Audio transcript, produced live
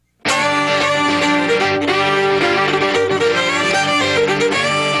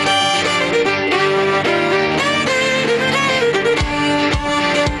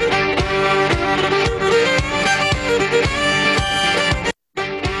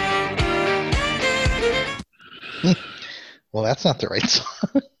Well, that's not the right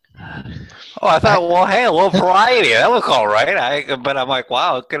song. Oh, I I, thought, well, hey, a little variety. That was all right. But I'm like,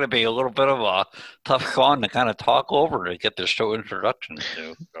 wow, it's going to be a little bit of a tough song to kind of talk over to get the show introduction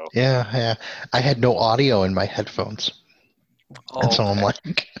to. So, yeah. I had no audio in my headphones, and oh, so I'm okay.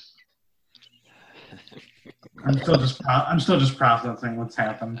 like, I'm still just processing what's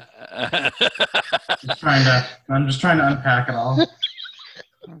happened. I'm just trying to unpack it all.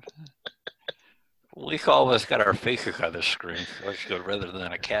 We all of us got our faces on the screen. So that's good rather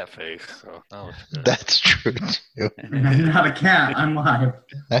than a cat face. So that was good. that's true too. I'm not a cat. I'm live.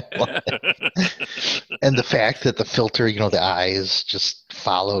 And the fact that the filter, the eyes just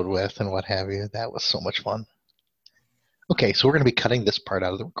followed with and what have you, that was so much fun. Okay, so we're going to be cutting this part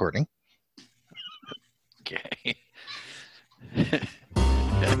out of the recording. Okay.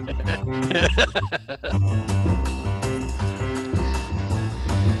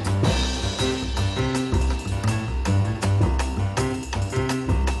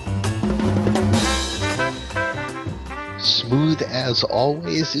 Smooth as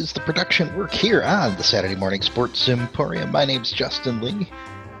always is the production work here on the Saturday Morning Sports Emporium. My name's Justin Lee.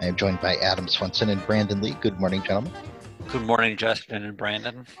 I am joined by Adam Swenson and Brandon Lee. Good morning, gentlemen. Good morning, Justin and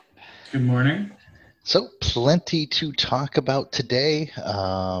Brandon. Good morning. So, plenty to talk about today.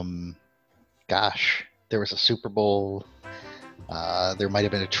 There was a Super Bowl. There might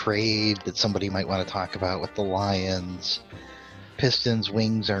have been a trade that somebody might want to talk about with the Lions. Pistons'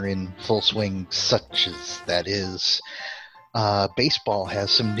 wings are in full swing, such as that is. Baseball has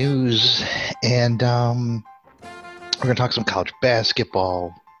some news, and we're going to talk some college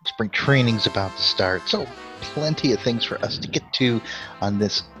basketball. Spring training's about to start, so plenty of things for us to get to on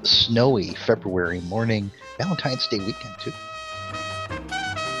this snowy February morning, Valentine's Day weekend too.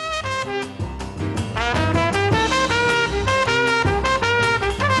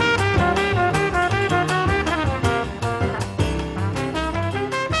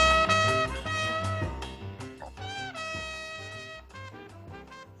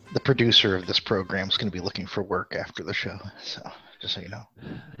 The producer of this program is going to be looking for work after the show, so just so you know.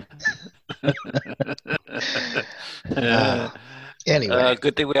 Anyway,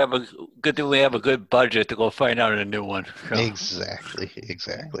 good thing we have a good budget to go find out a new one. So.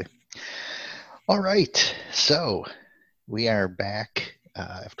 Exactly. All right, so we are back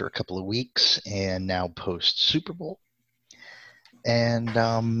after a couple of weeks, and now post Super Bowl. And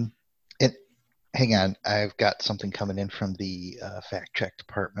hang on, I've got something coming in from the fact check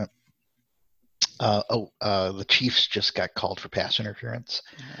department. The Chiefs just got called for pass interference.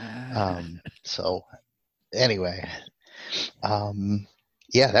 So anyway,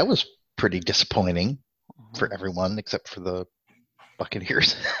 yeah, that was pretty disappointing for everyone except for the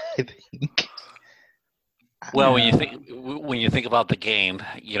Buccaneers, I think. Well, when you think about the game,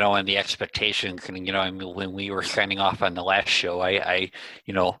 and the expectations, and I mean, when we were signing off on the last show, I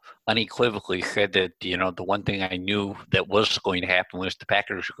unequivocally said that the one thing I knew that was going to happen was the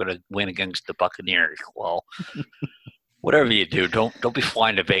Packers were going to win against the Buccaneers. Well, whatever you do, don't be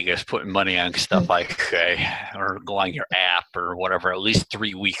flying to Vegas putting money on stuff like or go on your app or whatever at least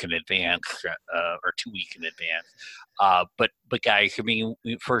 3 weeks in advance or 2 weeks in advance. But guys, I mean,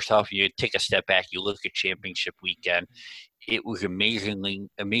 first off, you take a step back, you look at championship weekend. It was amazing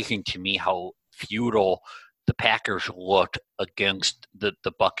to me how futile the Packers looked against the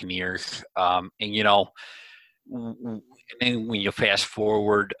Buccaneers. And when you fast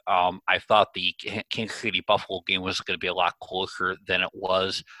forward, I thought the Kansas City Buffalo game was going to be a lot closer than it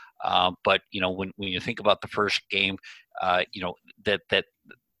was. But when you think about the first game, that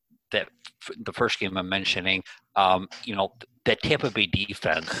the first game I'm mentioning, that Tampa Bay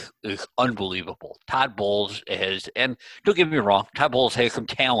defense is unbelievable. Todd Bowles has, and don't get me wrong, Todd Bowles has some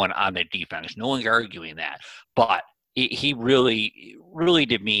talent on the defense. No one's arguing that, but he really,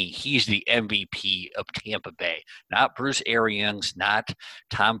 to me, he's the MVP of Tampa Bay. Not Bruce Arians, not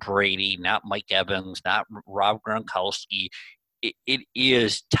Tom Brady, not Mike Evans, not Rob Gronkowski. It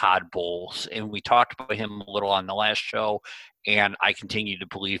is Todd Bowles, and we talked about him a little on the last show, and I continue to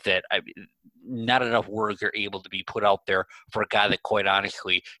believe that not enough words are able to be put out there for a guy that, quite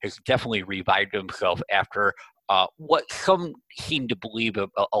honestly, has definitely revived himself after what some seem to believe a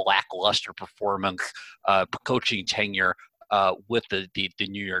lackluster performance, coaching tenure with the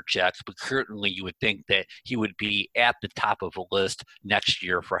New York Jets, but certainly you would think that he would be at the top of a list next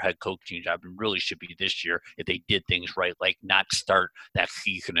year for head coaching job, and really should be this year if they did things right, like not start that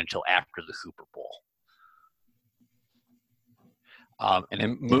season until after the Super Bowl. And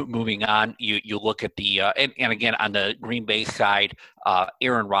then moving on, you look at the and again on the Green Bay side,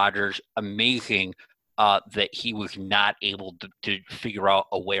 Aaron Rodgers, amazing that he was not able to figure out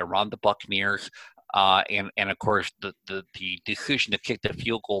a way around the Buccaneers. and of course the decision to kick the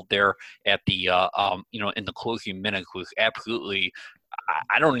field goal there at the in the closing minutes was absolutely.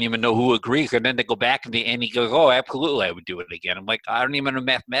 I don't even know who agrees, and then they go back and he goes, "Oh, absolutely, I would do it again." I'm like, I don't even know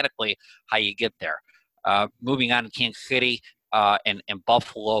mathematically how you get there. Moving on to Kansas City and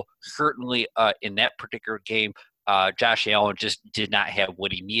Buffalo, certainly in that particular game, Josh Allen just did not have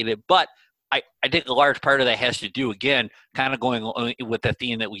what he needed. But I think a large part of that has to do, again, kind of going with the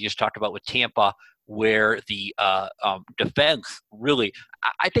theme that we just talked about with Tampa, where the defense really,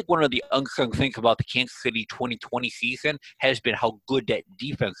 I think one of the unsung things about the Kansas City 2020 season has been how good that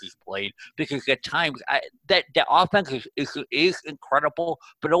defense has played, because at times that offense is incredible,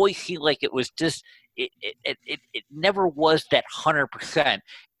 but it always seemed like it was just, it never was that 100%.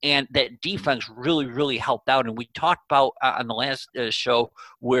 And that defense really, really helped out. And we talked about on the last show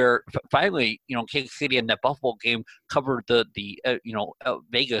where finally, Kansas City in that Buffalo game covered the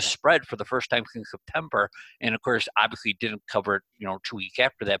Vegas spread for the first time since September. And of course, obviously didn't cover it, 2 weeks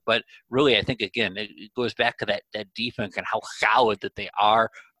after that. But really, I think, again, it goes back to that defense and how solid that they are.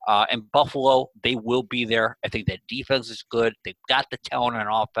 And Buffalo, they will be there. I think that defense is good. They've got the talent on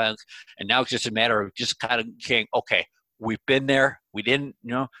offense. And now it's just a matter of just kind of saying, okay, we've been there. We didn't,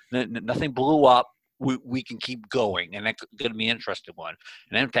 nothing blew up. We can keep going, and that's going to be an interesting one.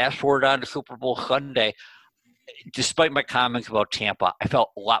 And then fast forward on to Super Bowl Sunday. Despite my comments about Tampa, I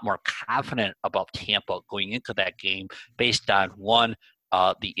felt a lot more confident about Tampa going into that game based on, one,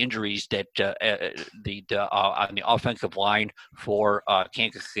 the injuries that on the offensive line for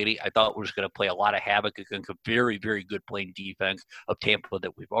Kansas City, I thought was going to play a lot of havoc against a very, very good playing defense of Tampa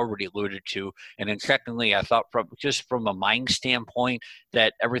that we've already alluded to. And then secondly, I thought from a mind standpoint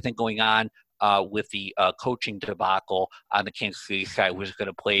that everything going on with the coaching debacle on the Kansas City side was going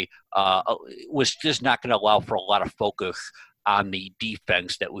to play was just not going to allow for a lot of focus on the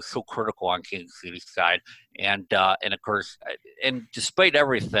defense that was so critical on Kansas City's side. And of course, and despite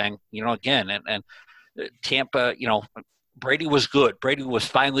everything, again, and Tampa, Brady was good. Brady was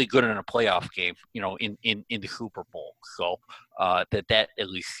finally good in a playoff game, in the Super Bowl. So that at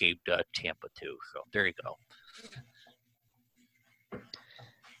least saved Tampa too. So there you go.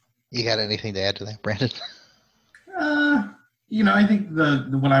 You got anything to add to that, Brandon? I think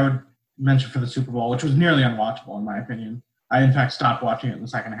the what I would mention for the Super Bowl, which was nearly unwatchable in my opinion. I, in fact, stopped watching it in the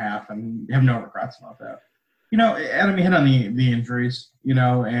second half and have no regrets about that. Adam, you hit on the injuries,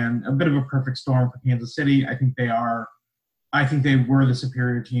 and a bit of a perfect storm for Kansas City. I think they were the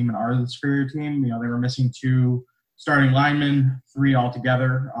superior team and are the superior team. They were missing 2 starting linemen, 3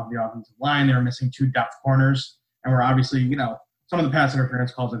 altogether off the offensive line. They were missing 2 depth corners. And we're obviously, some of the pass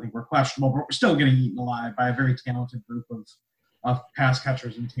interference calls I think were questionable, but we're still getting eaten alive by a very talented group of pass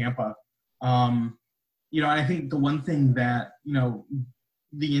catchers in Tampa. I think the one thing that,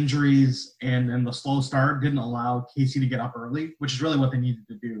 the injuries and the slow start didn't allow KC to get up early, which is really what they needed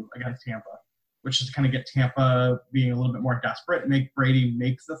to do against Tampa, which is kind of get Tampa being a little bit more desperate, make Brady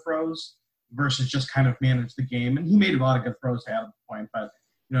make the throws versus just kind of manage the game. And he made a lot of good throws to Adam's point, but,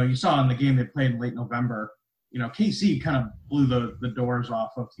 you saw in the game they played in late November, KC kind of blew the doors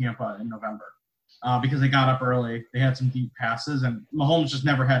off of Tampa in November because they got up early. They had some deep passes, and Mahomes just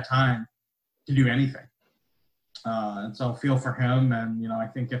never had time to do anything. And so feel for him. And, I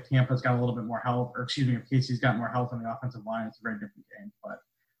think if Tampa's got a little bit more health, if KC's got more health on the offensive line, it's a very different game. But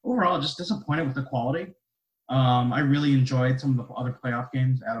overall, just disappointed with the quality. I really enjoyed some of the other playoff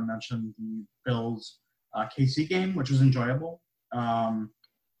games. Adam mentioned the Bills KC game, which was enjoyable.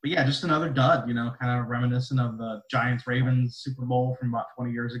 But yeah, just another dud, kind of reminiscent of the Giants-Ravens Super Bowl from about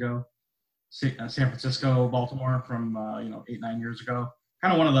 20 years ago. San Francisco-Baltimore from, 8-9 years ago.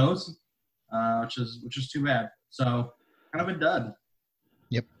 Kind of one of those, which is too bad. So kind of a dud.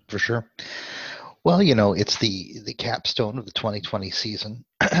 Yep, for sure. Well, it's the capstone of the 2020 season,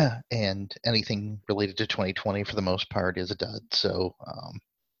 and anything related to 2020 for the most part is a dud. So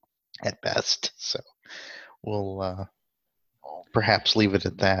at best, so we'll perhaps leave it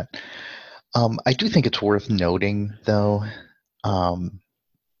at that. I do think it's worth noting, though, and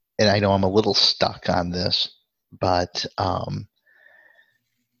I know I'm a little stuck on this, but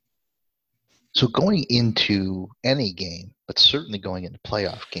so going into any game, but certainly going into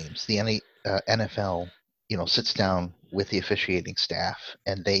playoff games, the NFL, sits down with the officiating staff,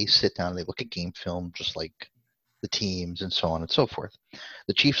 and they sit down and they look at game film just like the teams and so on and so forth.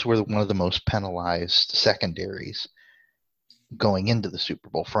 The Chiefs were one of the most penalized secondaries going into the Super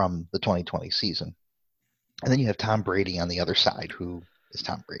Bowl from the 2020 season. And then you have Tom Brady on the other side, who is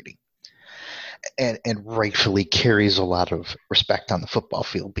Tom Brady. And rightfully carries a lot of respect on the football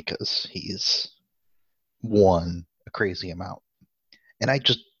field because he's won a crazy amount. And I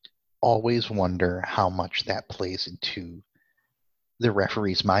just always wonder how much that plays into the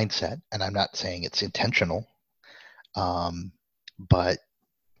referee's mindset. And I'm not saying it's intentional, but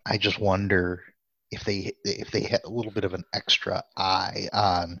I just wonder if they had a little bit of an extra eye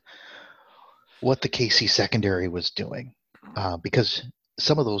on what the KC secondary was doing, because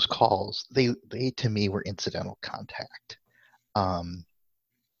some of those calls, they to me were incidental contact.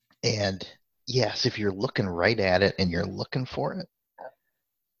 And yes, if you're looking right at it and you're looking for it,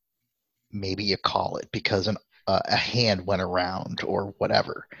 maybe you call it because a hand went around or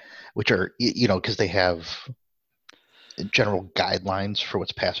whatever, which are, because they have general guidelines for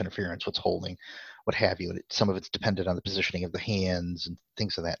what's pass interference, what's holding, what have you. Some of it's dependent on the positioning of the hands and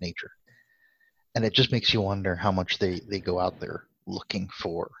things of that nature. And it just makes you wonder how much they go out there looking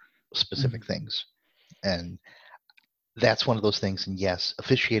for specific things. And that's one of those things. And yes,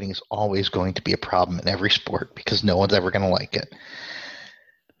 officiating is always going to be a problem in every sport because no one's ever going to like it.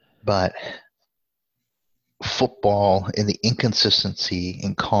 But football and the inconsistency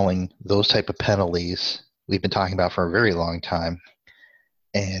in calling those type of penalties, we've been talking about for a very long time.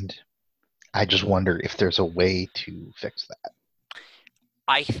 And I just wonder if there's a way to fix that.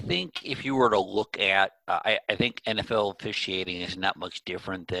 I think if you were to look at, I think NFL officiating is not much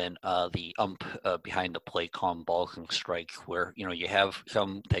different than the behind the play calling balls and strikes, where you have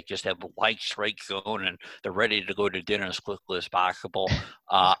some that just have a wide strike zone and they're ready to go to dinner as quickly as possible.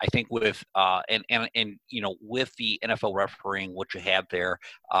 I think with and with the NFL refereeing, what you have there,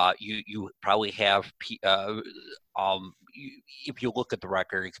 you probably have if you look at the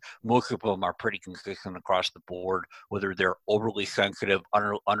records, most of them are pretty consistent across the board, whether they're overly sensitive,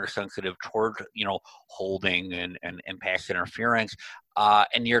 undersensitive toward, holding and pass interference.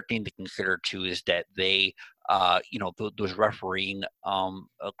 And the other thing to consider too is that they, those refereeing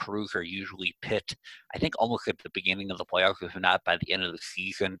crews are usually pit, I think, almost at the beginning of the playoffs, if not by the end of the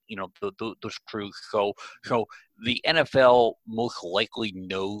season. Those crews. So the NFL most likely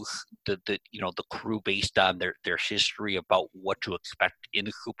knows the crew based on their history about what to expect in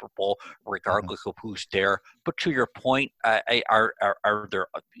the Super Bowl, regardless of who's there. But to your point, are there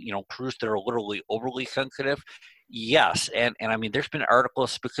crews that are literally overly sensitive? Yes, and I mean, there's been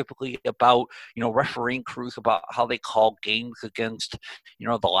articles specifically about refereeing crews about how they call games against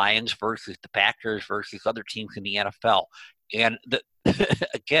the Lions versus the Packers versus other teams in the NFL, and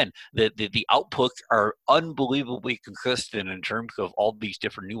again, the outputs are unbelievably consistent in terms of all these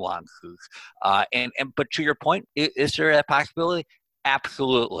different nuances. But to your point, is there a possibility?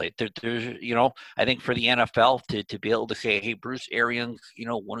 Absolutely. There's, I think for the NFL to be able to say, hey, Bruce Arians,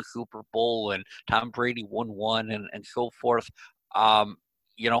 won a Super Bowl and Tom Brady won one and so forth. I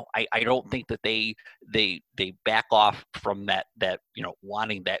don't think that they back off from that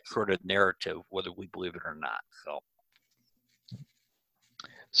wanting that sort of narrative, whether we believe it or not.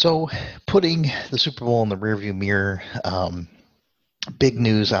 So putting the Super Bowl in the rearview mirror, big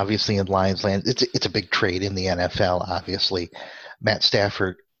news, obviously, in Lions land. It's a big trade in the NFL, obviously. Matt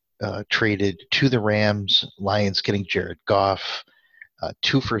Stafford traded to the Rams, Lions getting Jared Goff,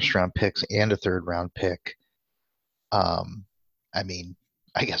 2 first-round picks and a third-round pick. I mean,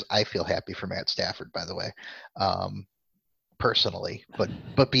 I guess I feel happy for Matt Stafford, by the way, personally.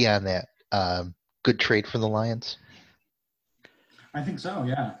 But beyond that, good trade for the Lions. I think so.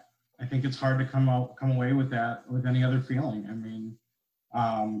 Yeah, I think it's hard to come away with that with any other feeling. I mean,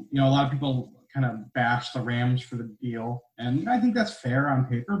 a lot of people kind of bash the Rams for the deal, and I think that's fair on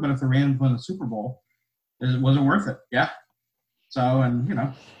paper. But if the Rams win the Super Bowl, was it worth it? Yeah. So,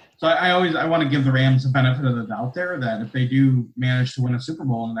 so I want to give the Rams the benefit of the doubt there that if they do manage to win a Super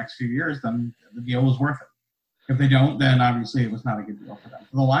Bowl in the next few years, then the deal was worth it. If they don't, then obviously it was not a good deal for them.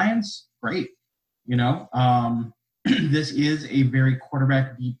 For the Lions, great. This is a very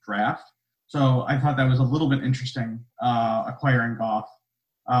quarterback deep draft. So I thought that was a little bit interesting, acquiring Goff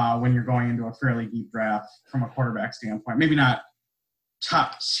when you're going into a fairly deep draft from a quarterback standpoint. Maybe not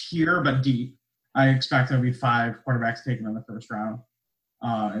top tier, but deep. I expect there'll be 5 quarterbacks taken in the first round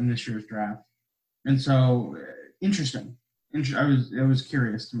in this year's draft. And so interesting. It was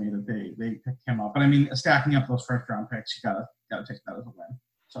curious to me that they picked him up. But I mean, stacking up those first round picks, you gotta take that as a win.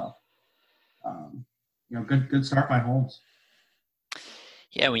 So good start by Holmes.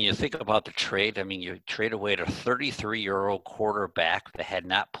 Yeah, when you think about the trade, I mean, you trade away a 33-year-old quarterback that had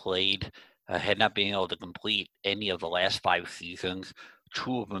not played, had not been able to complete any of the last 5 seasons,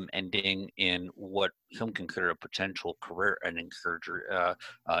 2 of them ending in what some consider a potential career-ending surgery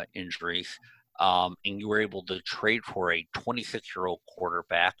injuries. And you were able to trade for a 26-year-old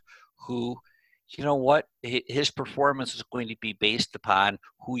quarterback who, You know what? His performance is going to be based upon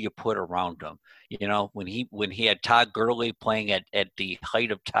who you put around him. You know, when he had Todd Gurley playing at the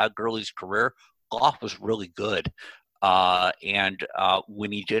height of Todd Gurley's career, Goff was really good. And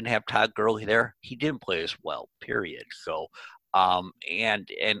when he didn't have Todd Gurley there, he didn't play as well. Period. So, and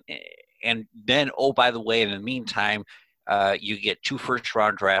then, oh, by the way, in the meantime, you get 2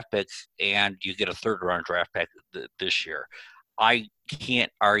 first-round draft picks and you get a third-round draft pick this year. I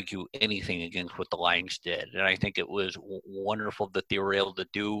can't argue anything against what the Lions did. And I think it was wonderful that they were able to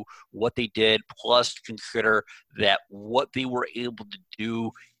do what they did, plus consider that what they were able to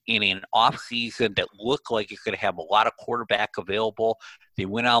do in an offseason that looked like it could have a lot of quarterback available. They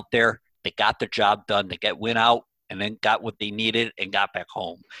went out there, they got the job done, went out and then got what they needed and got back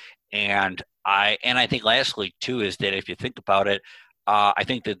home. And I think lastly too is that if you think about it, I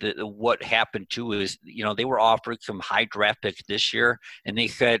think that what happened too is, you know, they were offered some high draft picks this year, and they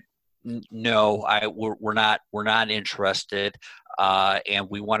said, no, we're not interested, and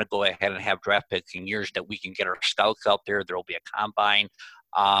we want to go ahead and have draft picks in years that we can get our scouts out there. There will be a combine.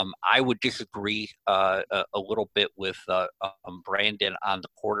 I would disagree a little bit with Brandon on the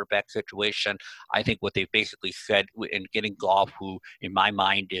quarterback situation. I think what they basically said in getting Goff, who in my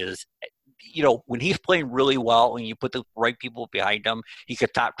mind is, you know, when he's playing really well and you put the right people behind him, he's a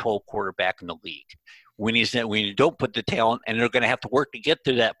top 12 quarterback in the league. When you don't put the talent and they're going to have to work to get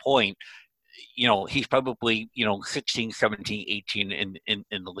to that point, you know, he's probably, you know, 16, 17, 18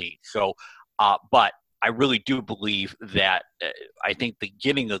 in the league. So, but I really do believe that I think the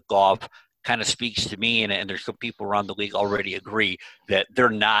getting of Goff kind of speaks to me, and there's some people around the league already agree that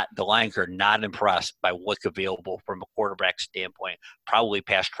the Lions are not impressed by what's available from a quarterback standpoint, probably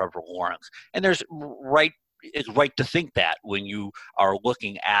past Trevor Lawrence. And it's right to think that when you are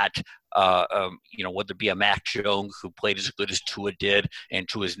looking at, you know, whether it be a Mac Jones who played as good as Tua did, and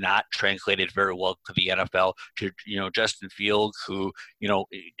Tua has not translated very well to the NFL, to, you know, Justin Fields, who, you know,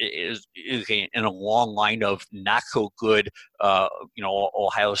 is in a long line of not so good, you know,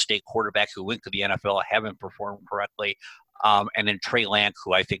 Ohio State quarterbacks who went to the NFL haven't performed correctly. And then Trey Lance,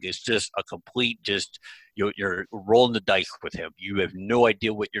 who I think is just a complete, you're rolling the dice with him. You have no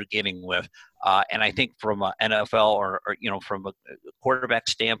idea what you're getting with. And I think from an NFL or, you know, from a quarterback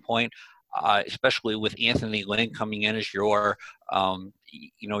standpoint, especially with Anthony Lynn coming in as your,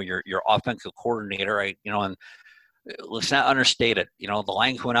 you know, your offensive coordinator, you know, and let's not understate it. You know, the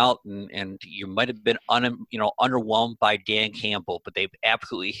Lions went out and you might have been underwhelmed by Dan Campbell, but they've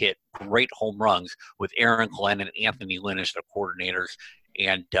absolutely hit great home runs with Aaron Glenn and Anthony Lynn as their coordinators.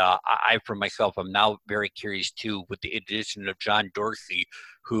 And I, for myself, I'm now very curious too, with the addition of John Dorsey,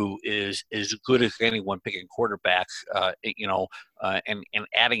 who is as good as anyone picking quarterbacks, you know, and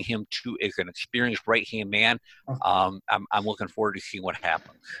adding him to as an experienced right-hand man. I'm looking forward to seeing what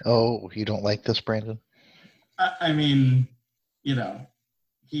happens. Oh, you don't like this, Brandon? I mean, you know,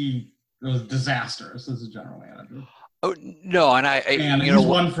 he was disastrous as a general manager. Oh no, and he's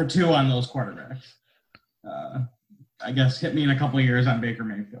 1 for 2 on those quarterbacks. I guess hit me in a couple of years on Baker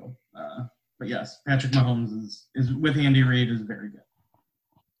Mayfield. But yes, Patrick Mahomes is with Andy Reid is very good.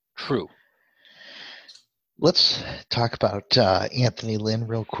 True. Let's talk about Anthony Lynn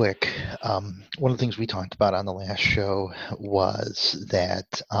real quick. One of the things we talked about on the last show was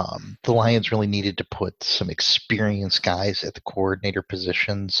that the Lions really needed to put some experienced guys at the coordinator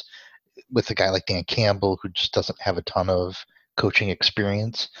positions with a guy like Dan Campbell, who just doesn't have a ton of coaching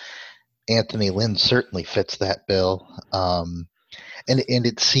experience. Anthony Lynn certainly fits that bill. And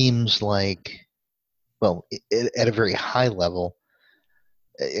it seems like, well, at a very high level,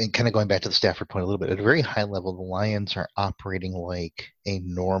 and kind of going back to the Stafford point a little bit, at a very high level, the Lions are operating like a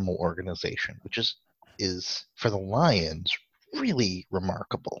normal organization, which is for the Lions really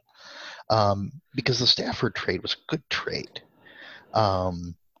remarkable, because the Stafford trade was a good trade.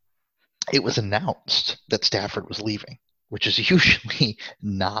 It was announced that Stafford was leaving, which is usually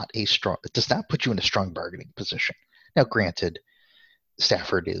not it does not put you in a strong bargaining position. Now, granted,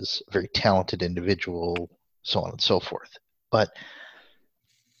 Stafford is a very talented individual, so on and so forth, but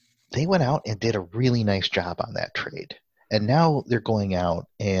they went out and did a really nice job on that trade. And now they're going out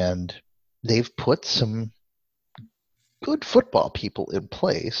and they've put some good football people in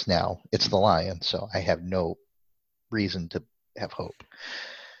place. Now, it's the Lions, so I have no reason to have hope.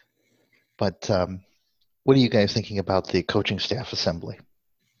 But what are you guys thinking about the coaching staff assembly?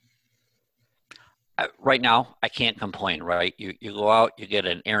 Right now, I can't complain, right? You go out, you get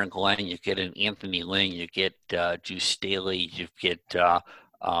an Aaron Glenn, you get an Anthony Lynn, you get Juice Staley, you get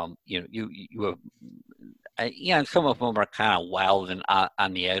you have, yeah, some of them are kind of wild and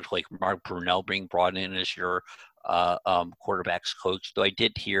on the edge, like Mark Brunell being brought in as your quarterbacks coach. Though I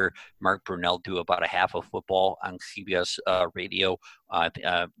did hear Mark Brunell do about a half of football on CBS radio,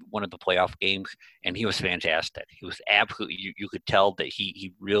 one of the playoff games, and he was fantastic. He was absolutely, you could tell that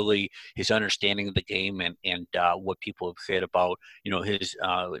he really, his understanding of the game and what people have said about, his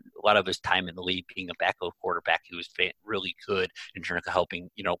a lot of his time in the league being a backup quarterback, he was really good in terms of helping,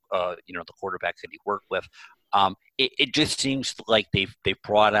 the quarterbacks that he worked with. It just seems like they've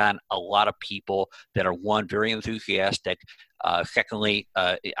brought on a lot of people that are, one, very enthusiastic. Secondly,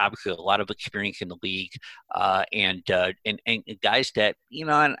 obviously a lot of experience in the league, and guys that,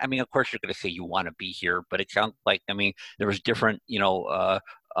 and I mean, of course you're going to say you want to be here, but it sounds like, I mean, there was different,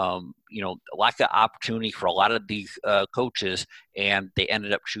 lack of opportunity for a lot of these coaches, and they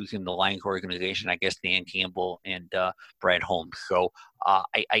ended up choosing the Lions organization, I guess Dan Campbell and Brad Holmes. So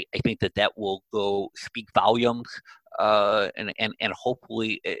I think that will go speak volumes, and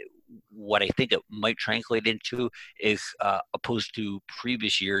hopefully what I think it might translate into is, opposed to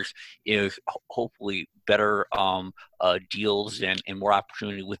previous years, is hopefully better deals and more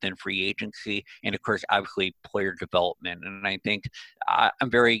opportunity within free agency, and of course, obviously, player development. And I think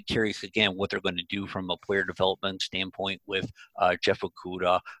I'm very curious again what they're going to do from a player development standpoint with Jeff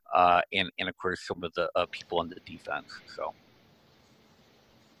Okudah, and of course some of the people on the defense. So.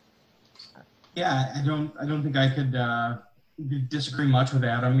 Yeah, I don't think I could disagree much with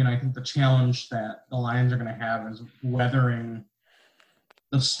Adam. I think the challenge that the Lions are going to have is weathering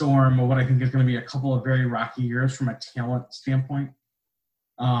the storm of what I think is going to be a couple of very rocky years from a talent standpoint.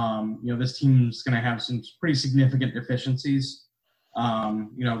 This team's going to have some pretty significant deficiencies,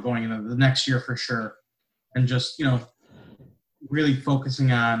 going into the next year for sure. And just, really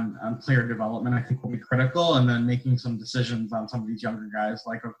focusing on player development, I think will be critical, and then making some decisions on some of these younger guys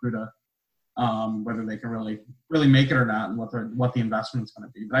like Okudah, whether they can really make it or not, and what the investment's going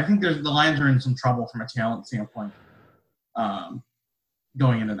to be. But I think the Lions are in some trouble from a talent standpoint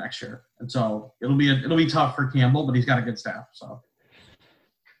going into next year, and so it'll be tough for Campbell, but he's got a good staff. So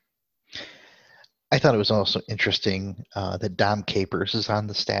I thought it was also interesting that Dom Capers is on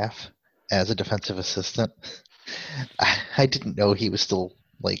the staff as a defensive assistant. I didn't know he was still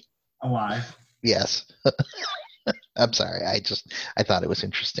alive. Yes. I'm sorry. I thought it was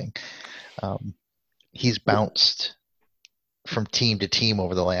interesting. He's bounced from team to team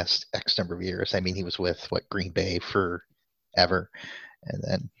over the last X number of years. I mean, he was with Green Bay forever, and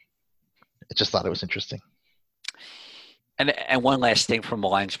then I just thought it was interesting. And one last thing from the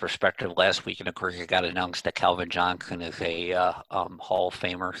Lions' perspective, last week, and of course, it got announced that Calvin Johnson is a Hall of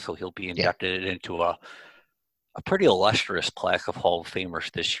Famer, so he'll be inducted into a pretty illustrious class of Hall of Famers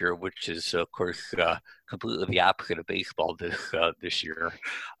this year, which is, of course, completely the opposite of baseball this year.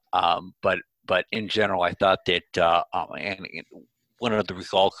 But in general, I thought that, and one of the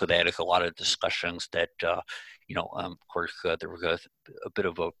results of that is a lot of discussions that, of course, there was a bit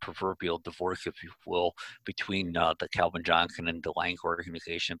of a proverbial divorce, if you will, between the Calvin Johnson and the Lions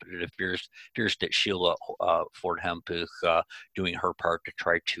organization. But it appears that Sheila Ford Hemp is doing her part to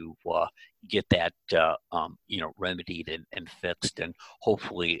try to get that, remedied and fixed, and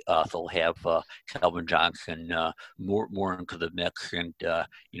hopefully they'll have Calvin Johnson more into the mix, and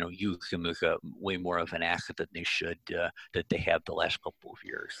use him as way more of an asset than they should, that they have the last couple of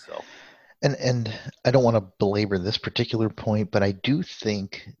years. So. And I don't want to belabor this particular point, but I do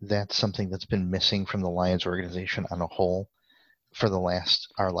think that's something that's been missing from the Lions organization on a whole for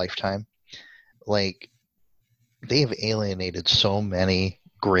our lifetime. They have alienated so many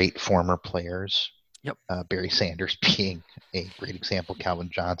great former players. Yep. Barry Sanders being a great example, Calvin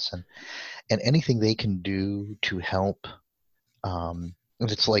Johnson, and anything they can do to help.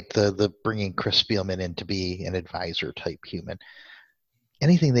 It's like the bringing Chris Spielman in to be an advisor type human.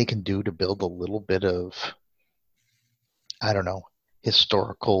 Anything they can do to build a little bit of, I don't know,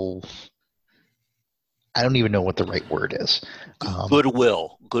 historical, I don't even know what the right word is.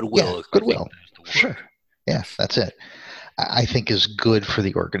 Goodwill. Yeah, goodwill. Sure. Yeah, that's it. I think is good for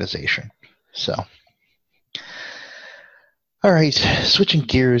the organization. So, all right, switching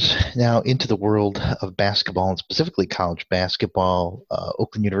gears now into the world of basketball, and specifically college basketball.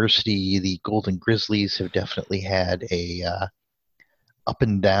 Oakland University, the Golden Grizzlies have definitely had a up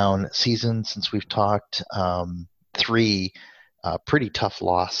and down season since we've talked. 3 pretty tough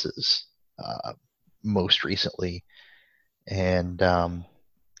losses most recently. And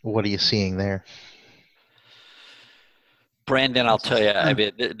what are you seeing there? Brandon, I'll tell you, I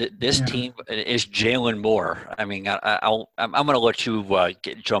mean, this team is Jalen Moore. I mean, I'm going to let you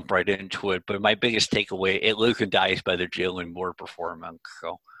jump right into it, but my biggest takeaway, it lives and dies by the Jalen Moore performance.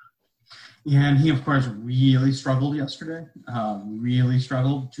 So. Yeah, and he, of course, really struggled yesterday. Really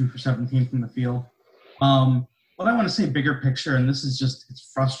struggled, 2 for 17 from the field. But what I want to say, bigger picture, and this is just,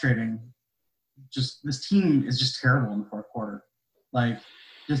 it's frustrating. Just this team is just terrible in the fourth quarter. Like,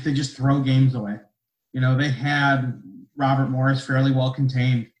 they just throw games away. You know, they had Robert Morris fairly well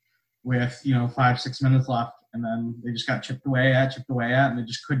contained with, 5-6 minutes left, and then they just got chipped away at, and they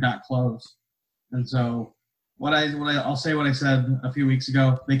just could not close. And so I'll say what I said a few weeks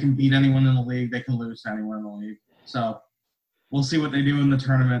ago. They can beat anyone in the league. They can lose to anyone in the league. So we'll see what they do in the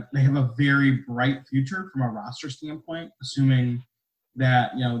tournament. They have a very bright future from a roster standpoint, assuming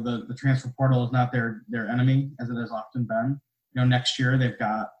that, the transfer portal is not their enemy, as it has often been. Next year they've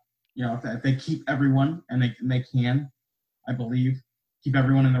got, if they keep everyone, and they can, I believe, keep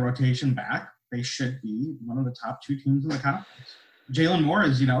everyone in the rotation back, they should be one of the top 2 teams in the conference. Jalen Moore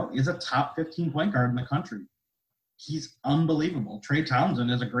is a top 15 point guard in the country. He's unbelievable. Trey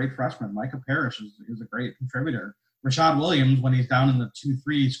Townsend is a great freshman. Micah Parrish is a great contributor. Rashad Williams, when he's down in the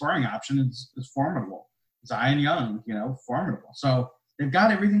 2-3 scoring option, is formidable. Zion Young, formidable. So they've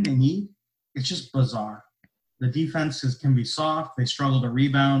got everything they need. It's just bizarre. The defense can be soft. They struggle to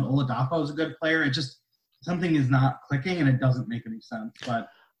rebound. Oladapo is a good player. It just, something is not clicking, and it doesn't make any sense. But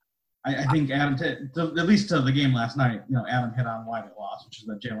I think Adam, at least to the game last night, Adam hit on why they lost, which is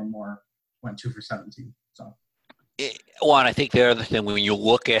that Jalen Moore went 2 for 17. So. Well, and I think the other thing, when you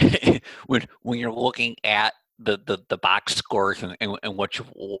look at when you're looking at the box scores and what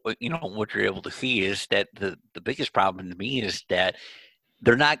what you're able to see, is that the biggest problem to me is that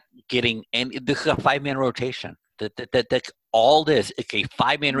they're not getting, and this is a 5-man rotation. That's all this. It's a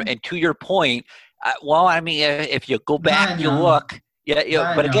 5-man, and to your point, if you go back and you look,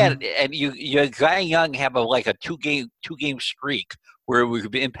 but again, and you Zion Young have a 2 game streak where it would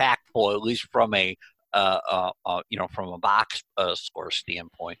be impactful, at least from a from a box score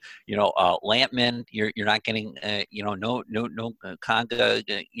standpoint. Lampman, you're not getting, no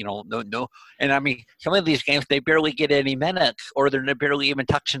Conga, no. And I mean, some of these games, they barely get any minutes, or they're barely even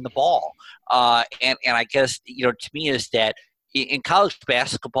touching the ball. And I guess, to me, is that in college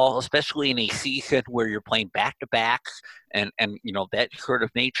basketball, especially in a season where you're playing back-to-backs and that sort of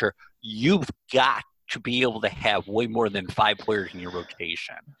nature, you've got to be able to have way more than 5 players in your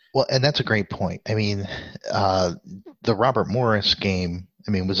rotation. Well, and that's a great point. I mean, the Robert Morris game,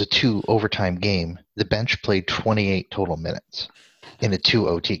 was a 2 overtime game. The bench played 28 total minutes in a 2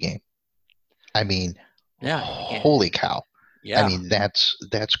 OT game. Holy cow. Yeah.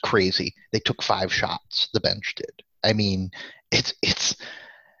 That's crazy. They took 5 shots, the bench did.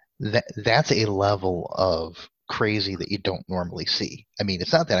 That's a level of crazy that you don't normally see.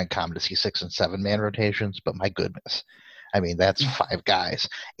 It's not that uncommon to see 6 and 7-man rotations, but my goodness. That's 5 guys.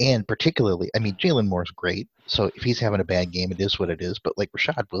 And particularly, Jalen Moore's great. So if he's having a bad game, it is what it is. But like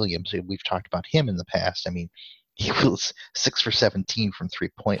Rashad Williams, we've talked about him in the past. He was 6 for 17 from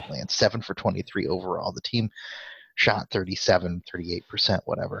 3-point land, 7 for 23 overall. The team shot 37, 38%,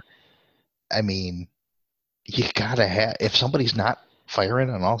 whatever. You gotta have, if somebody's not firing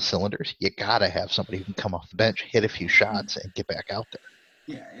on all cylinders, you gotta have somebody who can come off the bench, hit a few shots, and get back out there.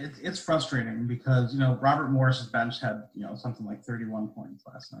 Yeah, it's frustrating because, Robert Morris's bench had, something like 31 points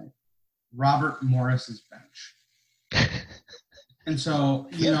last night. Robert Morris's bench. And so,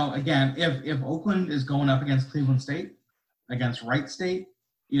 again, if Oakland is going up against Cleveland State, against Wright State,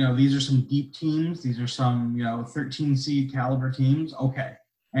 these are some deep teams. These are some, 13 seed caliber teams. Okay.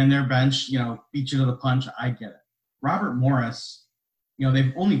 And their bench, beat you to the punch. I get it. Robert Morris,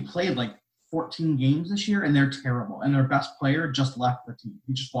 they've only played like 14 games this year, and they're terrible. And their best player just left the team.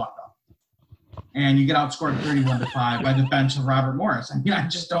 He just walked off. And you get outscored 31-5 by the bench of Robert Morris. I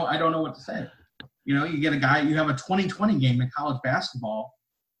don't know what to say. You get a guy, you have a 2020 game in college basketball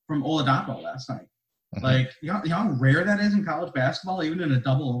from Oladapo last night. Mm-hmm. Like, you know how rare that is in college basketball, even in a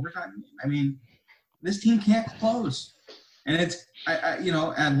double overtime game? This team can't close. And I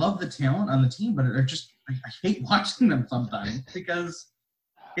love the talent on the team, but I hate watching them sometimes because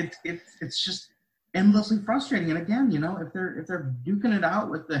it's just endlessly frustrating. And again, if they're duking it out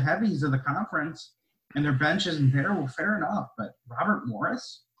with the heavies of the conference and their bench isn't there, well, fair enough. But Robert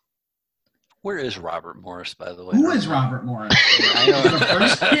Morris? Where is Robert Morris, by the way? Who is Robert Morris?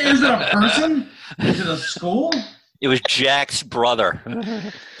 Is it a person? Is it a school? It was Jack's brother.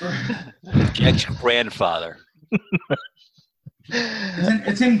 Jack's grandfather.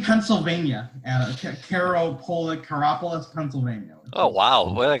 It's in Pennsylvania, Karopolis, Pennsylvania. Oh,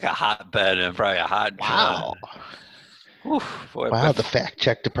 wow. We're like a hotbed and probably a hot. Wow. The fact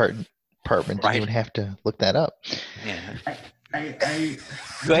check department didn't even have to look that up. Yeah.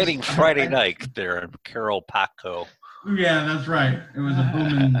 Exciting Friday night there in Carol Paco. Yeah, that's right. It was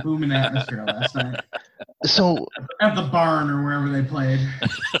a booming atmosphere last night So at the barn or wherever they played.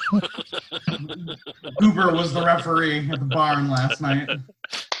 Goober was the referee at the barn last night.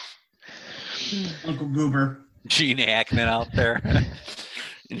 Uncle Goober. Gene Hackman out there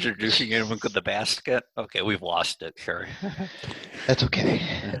introducing him with the basket. Okay, we've lost it. Sure. that's okay.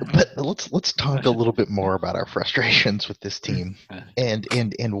 But let's talk a little bit more about our frustrations with this team and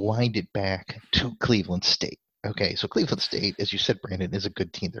wind it back to Cleveland State. Okay, so Cleveland State, as you said, Brandon, is a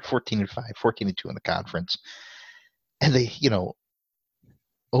good team. They're 14-5, 14-2 in the conference. And they,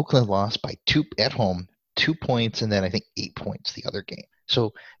 Oakland lost by 2 at home, 2 points, and then I think 8 points the other game.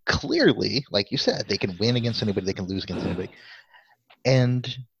 So clearly, like you said, they can win against anybody, they can lose against anybody.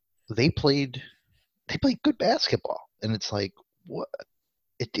 And they played good basketball. And it's like, what?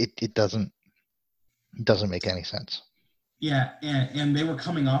 It doesn't make any sense. Yeah, and they were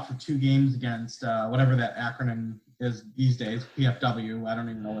coming off of 2 games against whatever that acronym is these days, PFW. I don't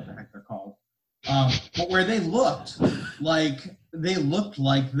even know what the heck they're called. But where they looked like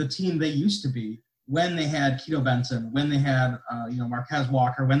the team they used to be when they had Keto Benson, when they had Marquez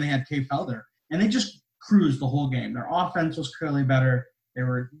Walker, when they had Kay Felder, and they just cruised the whole game. Their offense was clearly better. They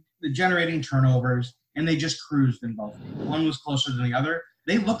were generating turnovers, and they just cruised in both games. One was closer than the other.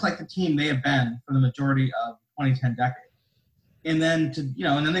 They looked like the team they have been for the majority of the 2010 decade. And then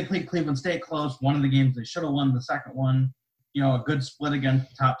they played Cleveland State close. One of the games they should have won. The second one, a good split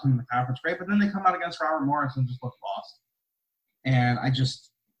against the top team in the conference, great. But then they come out against Robert Morris and just look lost. And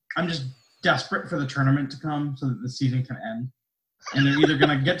I'm just desperate for the tournament to come so that the season can end. And they're either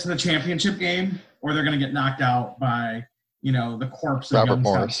going to get to the championship game or they're going to get knocked out by, the corpse of Robert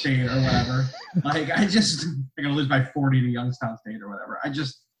Youngstown Morris. State or whatever. They're going to lose by 40 to Youngstown State or whatever.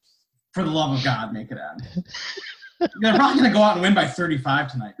 For the love of God, make it end. They're probably going to go out and win by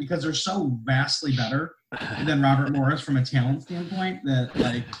 35 tonight because they're so vastly better than Robert Morris from a talent standpoint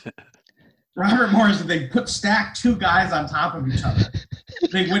that, Robert Morris, if they stacked 2 guys on top of each other,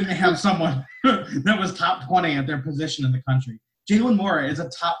 they wouldn't have someone that was top 20 at their position in the country. Jalen Moore is a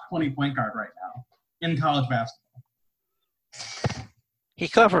top 20 point guard right now in college basketball. He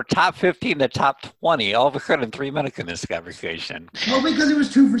covered top 15 to top 20 all of a sudden 3 minutes in this conversation. Well, because he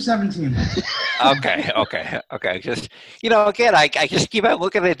was 2 for 17. Okay. Just, again, I just keep on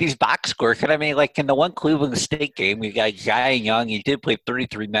looking at these box scores. And I mean, like in the one Cleveland State game, we got Zion Young. He did play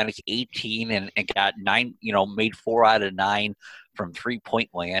 33 minutes, 18, and got 9, made 4 out of 9 from 3-point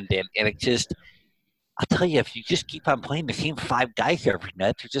land. And it just, I'll tell you, if you just keep on playing the same 5 guys every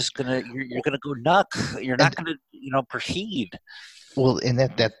night, you're gonna go nuts. You're not gonna, proceed. Well, and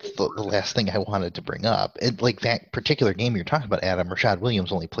that's the last thing I wanted to bring up. Like that particular game you're talking about, Adam, Rashad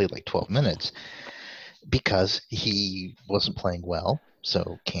Williams only played like 12 minutes because he wasn't playing well.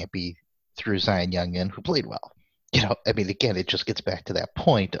 So Campy threw Zion Young in, who played well. I mean, again, it just gets back to that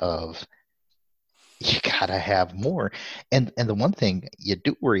point of you gotta have more. And the one thing you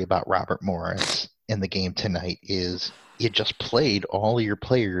do worry about Robert Morris in the game tonight is you just played all of your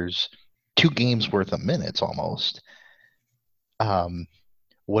players 2 games worth of minutes almost.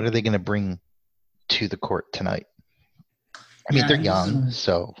 What are they going to bring to the court tonight? I mean, they're young,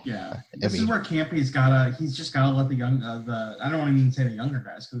 so yeah. This is where Campy's he's just gotta let the young, I don't want to even say the younger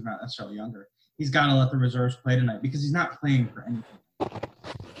guys because they're not necessarily younger. He's gotta let the reserves play tonight because he's not playing for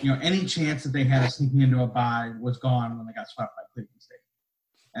anything. Any chance that they had of sneaking into a bye was gone when they got swept by Cleveland State,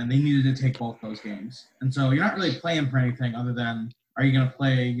 and they needed to take both those games. And so you're not really playing for anything other than are you going to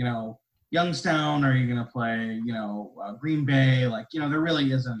play, Youngstown? Are you going to play, Green Bay? There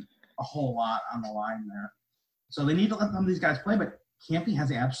really isn't a whole lot on the line there. So they need to let some of these guys play, but Campy has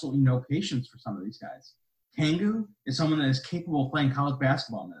absolutely no patience for some of these guys. Kangu is someone that is capable of playing college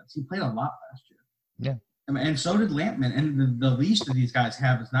basketball minutes. He played a lot last year. Yeah. And so did Lampman, and the least of these guys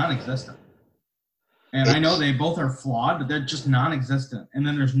have is non-existent. And I know they both are flawed, but they're just non-existent. And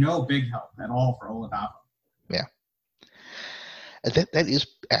then there's no big help at all for Oladapo. Yeah. That is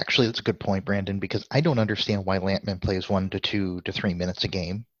actually, that's a good point, Brandon, because I don't understand why Lampman plays 1 to 2 to 3 minutes a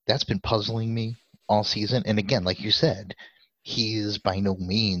game. That's been puzzling me all season. And again, like you said, he's by no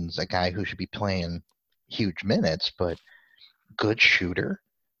means a guy who should be playing huge minutes, but good shooter,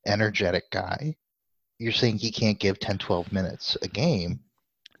 energetic guy. You're saying he can't give 10, 12 minutes a game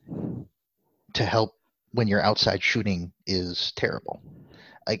to help when your outside shooting is terrible.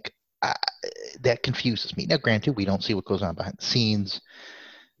 That confuses me. Now, granted, we don't see what goes on behind the scenes,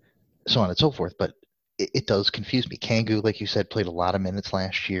 so on and so forth, but it does confuse me. Kangu, like you said, played a lot of minutes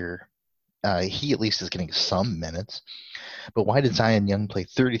last year. He at least is getting some minutes. But why did Zion Young play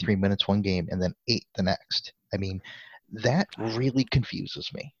 33 minutes one game and then 8 the next? I mean, that really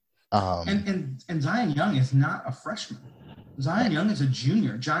confuses me. And Zion Young is not a freshman. Zion Young is a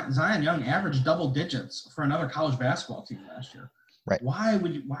junior. Zion Young averaged double digits for another college basketball team last year. Right. Why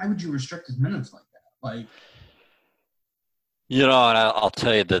would you restrict his minutes like that? Like, You know, and I'll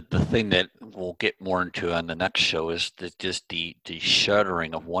tell you that the thing that we'll get more into on the next show is just the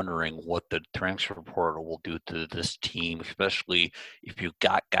shuddering of wondering what the transfer portal will do to this team, especially if you've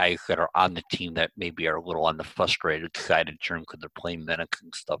got guys that are on the team that maybe are a little on the frustrated side in terms of they're playing minutes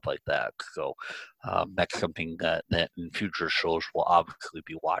and stuff like that. So that's something that in future shows we'll obviously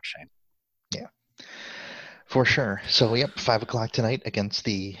be watching. Yeah. For sure. So, yep, 5 o'clock tonight against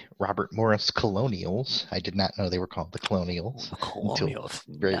the Robert Morris Colonials. I did not know they were called the Colonials. Colonials.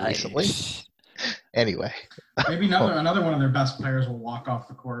 Until very recently. Anyway. Maybe another one of their best players will walk off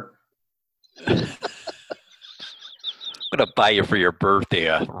the court. I'm going to buy you for your birthday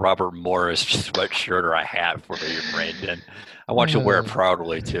a Robert Morris sweatshirt or a hat for you, Brandon. I want you to wear it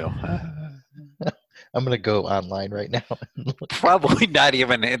proudly, too. I'm going to go online right now. Probably not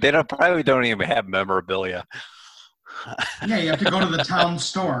even. They probably don't even have memorabilia. Yeah, you have to go to the town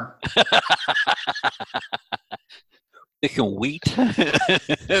store. They can wheat,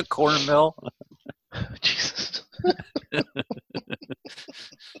 corn mill. Jesus. They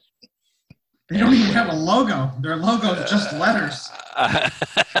don't even have a logo. Their logo is just letters.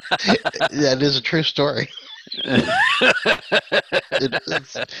 That is a true story.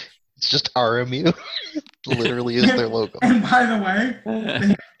 It's just RMU. Literally is their logo. And by the way, they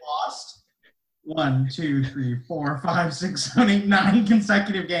have lost 1, 2, 3, 4, 5, 6, 7, 8, 9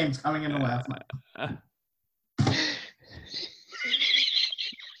 consecutive games coming into last night.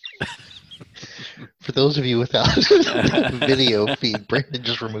 For those of you without video feed, Brandon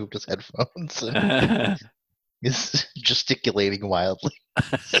just removed his headphones and is gesticulating wildly.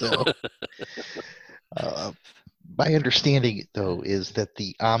 So, my understanding, though, is that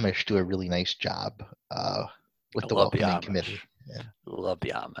the Amish do a really nice job with the welcoming committee. Yeah. Love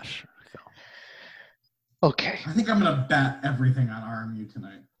the Amish. So. Okay. I think I'm gonna bet everything on RMU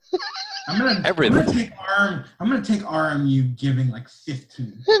tonight. I'm gonna take RMU giving like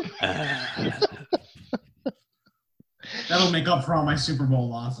 15. That'll make up for all my Super Bowl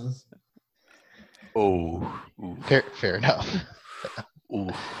losses. Oh, fair enough.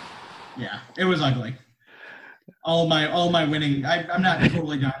 Yeah, it was ugly. All my winning. I'm not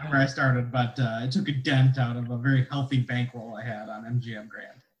totally down where I started, but it took a dent out of a very healthy bankroll I had on MGM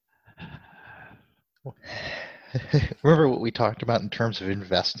Grand. Remember what we talked about in terms of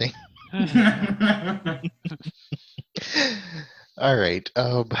investing? All right.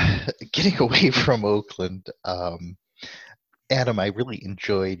 Getting away from Oakland, Adam, I really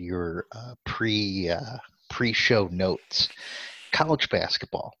enjoyed your pre-show notes. College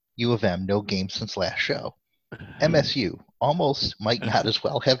basketball, U of M, no games since last show. MSU almost might not as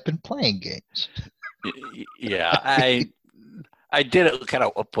well have been playing games. Yeah, I did it kind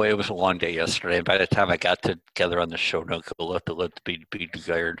of. Boy, it was a long day yesterday. By the time I got together on the show notes, I left a lot to be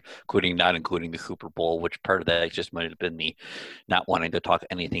desired, not including the Super Bowl, which part of that just might have been the not wanting to talk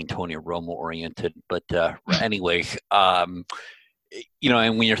anything Tony Romo oriented. But anyway, and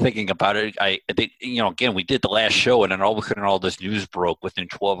when you're thinking about it, I think, again, we did the last show, and then all of a sudden all this news broke within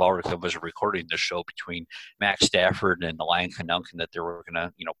 12 hours of us recording the show between Max Stafford and the Lions announcing that they were going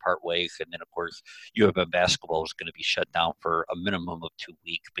to, part ways. And then, of course, U of M basketball was going to be shut down for a minimum of 2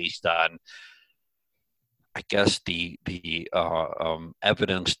 weeks based on, I guess, the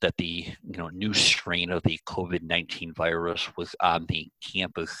evidence that the new strain of the COVID-19 virus was on the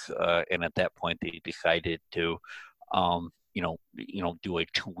campus. And at that point, they decided to do a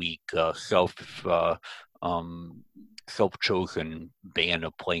 2-week self-chosen ban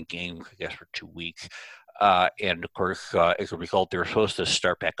of playing games, I guess, for 2 weeks. And of course, as a result, they were supposed to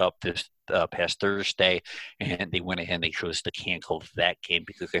start back up this past Thursday, and they went ahead and they chose to cancel that game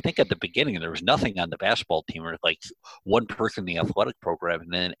because I think at the beginning there was nothing on the basketball team, or like one person in the athletic program,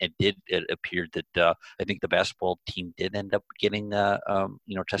 and then it appeared that I think the basketball team did end up getting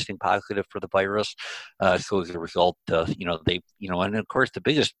testing positive for the virus. So as a result, they and of course the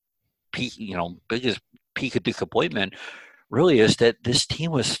biggest peak of disappointment really is that this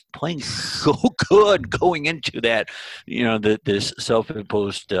team was playing so good going into that, this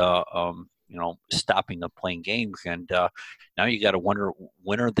self-imposed, stopping of playing games. And now you got to wonder,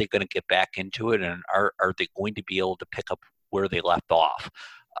 when are they going to get back into it? And are they going to be able to pick up where they left off?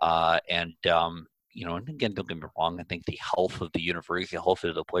 And again, don't get me wrong, I think the health of the university, the health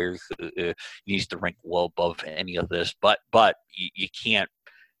of the players needs to rank well above any of this. But you can't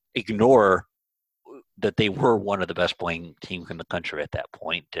ignore that they were one of the best playing teams in the country at that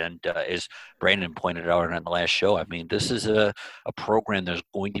point. And as Brandon pointed out on the last show, I mean, this is a program that's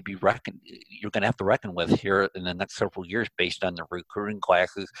going to be you're going to have to reckon with here in the next several years based on the recruiting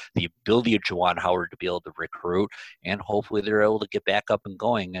classes, the ability of Juwan Howard to be able to recruit, and hopefully they're able to get back up and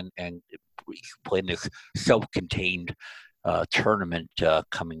going and play in this self-contained tournament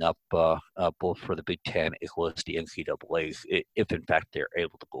coming up both for the Big Ten as well as the NCAAs, if in fact they're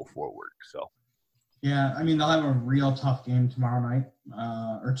able to go forward. So. Yeah, I mean, they'll have a real tough game tomorrow night,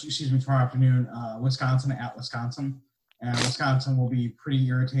 tomorrow afternoon, Wisconsin at Wisconsin. And Wisconsin will be pretty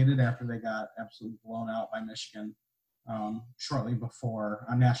irritated after they got absolutely blown out by Michigan shortly before,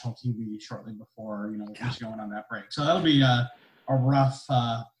 on national TV, shortly before, Michigan went on that break. So that'll be a rough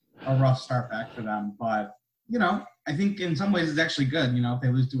start back for them. But, I think in some ways it's actually good. If they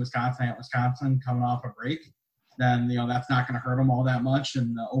lose to Wisconsin at Wisconsin coming off a break, then, that's not going to hurt them all that much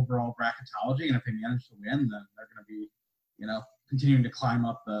in the overall bracketology. And if they manage to win, then they're going to be, continuing to climb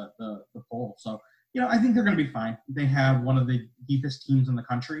up the poll. So, I think they're going to be fine. They have one of the deepest teams in the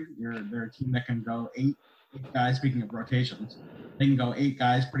country. They're a team that can go eight guys, speaking of rotations. They can go 8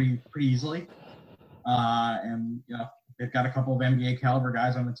 guys pretty easily. And, they've got a couple of NBA caliber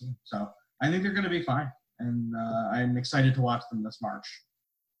guys on the team. So I think they're going to be fine. And I'm excited to watch them this March.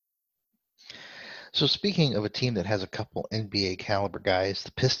 So speaking of a team that has a couple NBA caliber guys,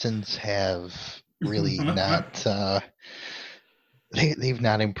 the Pistons have really not they've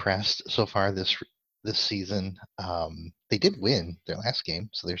not impressed so far this season. They did win their last game,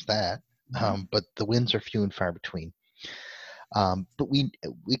 so there's that. But the wins are few and far between. But we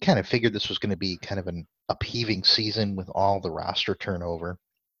kind of figured this was going to be kind of an upheaving season with all the roster turnover.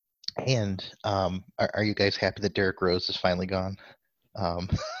 And are you guys happy that Derrick Rose is finally gone?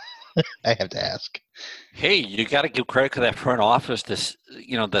 I have to ask. Hey, you got to give credit to that front office.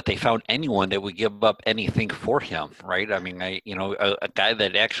 That they found anyone that would give up anything for him, right? I mean, a guy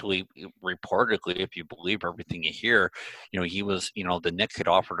that actually reportedly, if you believe everything you hear, he was, the Knicks had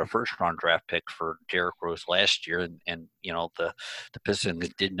offered a first-round draft pick for Derrick Rose last year, and the Pistons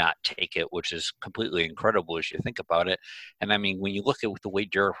did not take it, which is completely incredible as you think about it. And I mean, when you look at the way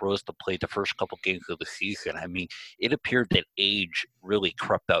Derrick Rose played the first couple games of the season, I mean, it appeared that age really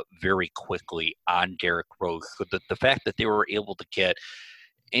crept out very quickly on Derrick Rose. So the fact that they were able to get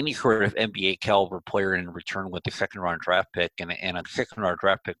any sort of NBA caliber player in return with a second round draft pick and a second round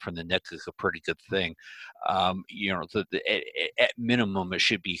draft pick from the Knicks is a pretty good thing. At minimum, it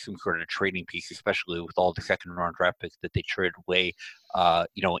should be some sort of trading piece, especially with all the second round draft picks that they traded away,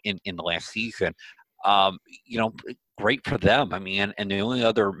 in the last season. Great for them. I mean, and the only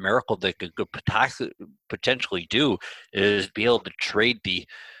other miracle they could potentially do is be able to trade the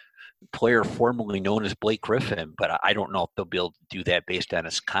player formerly known as Blake Griffin, but I don't know if they'll be able to do that based on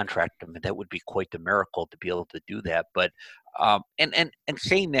his contract. I mean, that would be quite the miracle to be able to do that. But and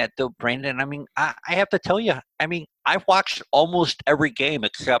saying that though, Brandon, I mean, I have to tell you, I mean, I've watched almost every game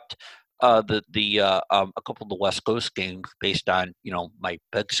except a couple of the West Coast games based on my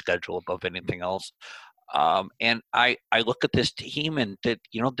bed schedule above anything else. And I look at this team and that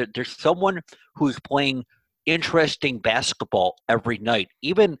there's someone who's playing interesting basketball every night.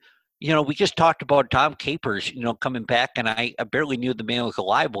 Even we just talked about Tom Capers, coming back, and I barely knew the man was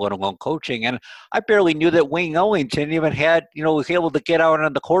alive, let alone coaching. And I barely knew that Wayne Ellington even was able to get out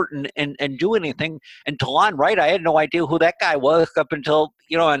on the court and do anything. And Talon Wright, I had no idea who that guy was up until,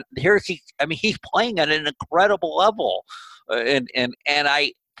 and here's he's playing at an incredible level. And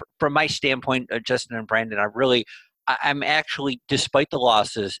I, from my standpoint, Justin and Brandon, I'm actually, despite the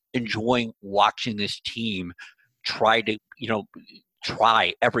losses, enjoying watching this team try to,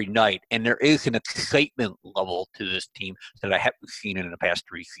 try every night. And there is an excitement level to this team that I haven't seen in the past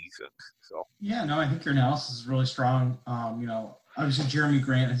 3 seasons. So yeah, no, I think your analysis is really strong. Obviously Jeremy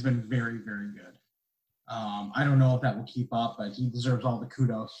Grant has been very, very good. I don't know if that will keep up, but he deserves all the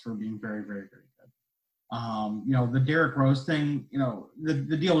kudos for being very, very, very good. The Derrick Rose thing,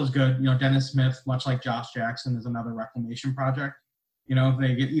 the deal was good. Dennis Smith, much like Josh Jackson, is another reclamation project. If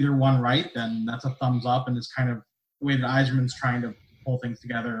they get either one right, then that's a thumbs up, and it's kind of the way that Eiserman's trying to pull things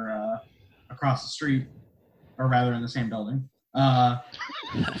together across the street, or rather in the same building.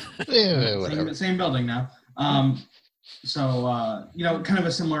 Same building now. Kind of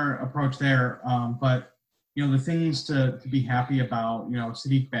a similar approach there. But the things to be happy about,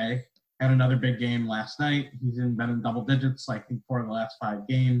 Saddiq Bey had another big game last night. He's been in double digits, I think, 4 of the last 5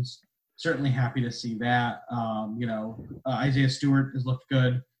 games. Certainly happy to see that. Isaiah Stewart has looked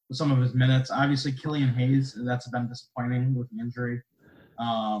good with some of his minutes. Obviously, Killian Hayes, that's been disappointing with the injury.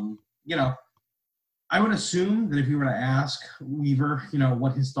 I would assume that if you were to ask Weaver,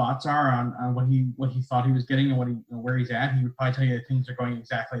 what his thoughts are on what he thought he was getting and where he's at, he would probably tell you that things are going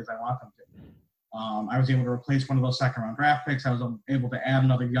exactly as I want them to. I was able to replace one of those second-round draft picks. I was able to add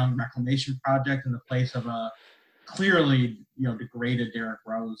another young reclamation project in the place of a clearly, degraded Derrick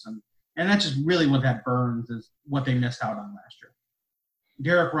Rose, and that's just really what that burns is what they missed out on last year.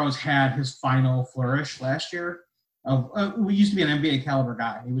 Derrick Rose had his final flourish last year. We used to be an NBA caliber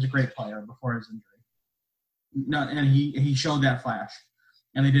guy. He was a great player before his injury. And he showed that flash,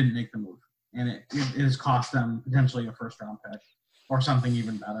 and they didn't make the move, and it has cost them potentially a first-round pick or something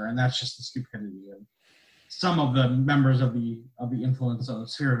even better, and that's just the stupidity of some of the members of the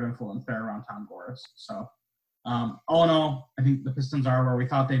sphere of influence there around Tom Gores. So, all in all, I think the Pistons are where we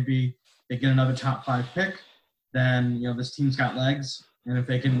thought they'd be. They get another top 5 pick, then this team's got legs, and if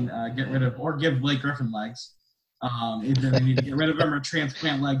they can get rid of or give Blake Griffin legs, either they need to get rid of him or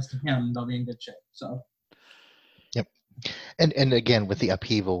transplant legs to him, they'll be in good shape. So. Yep. And again, with the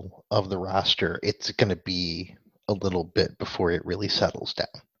upheaval of the roster, it's going to be a little bit before it really settles down.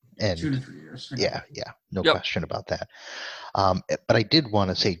 And 2 to 3 years. Yeah, no question about that. But I did want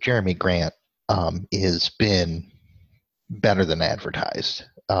to say Jeremy Grant has been better than advertised,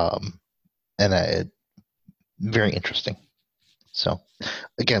 and very interesting. So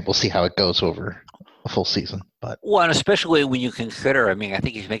again, we'll see how it goes over a full season. But and especially when you consider, I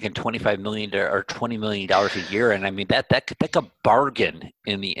think he's making $25 million or $20 million a year, and that's a bargain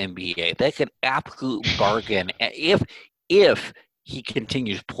in the NBA. That's an absolute bargain if he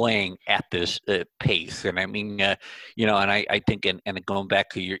continues playing at this pace. And and I think, and going back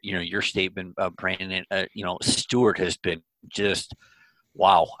to your statement, Brandon, Stewart has been just.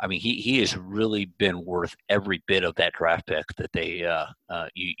 Wow, he has really been worth every bit of that draft pick that they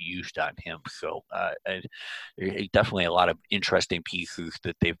used on him. So definitely a lot of interesting pieces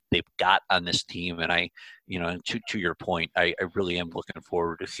that they've got on this team. And and to your point, I really am looking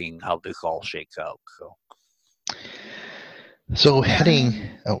forward to seeing how this all shakes out. So heading.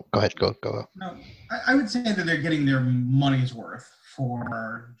 Oh, go ahead. Go. No, I would say that they're getting their money's worth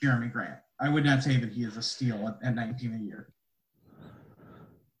for Jeremy Grant. I would not say that he is a steal at 19 a year.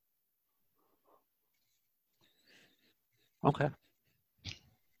 Okay.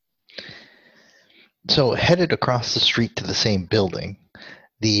 So headed across the street to the same building,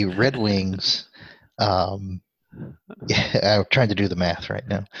 the Red Wings. I'm trying to do the math right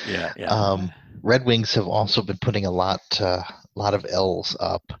now. Yeah. Red Wings have also been putting a lot of L's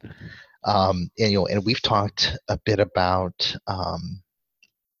up, and we've talked a bit about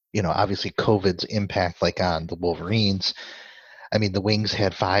obviously COVID's impact on the Wolverines. The Wings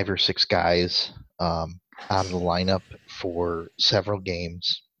had 5 or 6 guys out of the lineup for several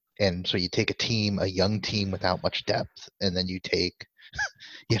games, and so you take a young team without much depth, and then you take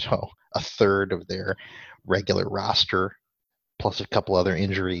a third of their regular roster plus a couple other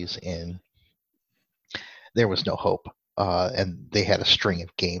injuries, and there was no hope. And they had a string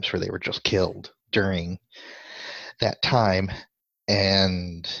of games where they were just killed during that time,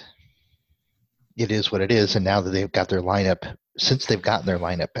 and it is what it is. And now that they've got their lineup, since they've gotten their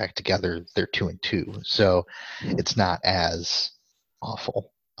lineup back together, they're 2-2. So it's not as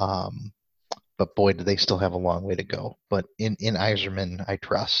awful. But boy, do they still have a long way to go. But in Yzerman, I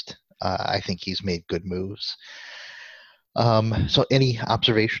trust. I think he's made good moves. So any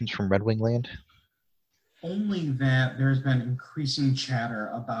observations from Red Wing land? Only that there's been increasing chatter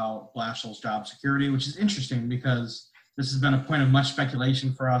about Blashill's job security, which is interesting because this has been a point of much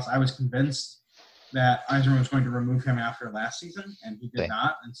speculation for us. I was convinced that Yzerman was going to remove him after last season, and he did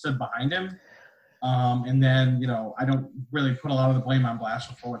not, and stood behind him. And then, I don't really put a lot of the blame on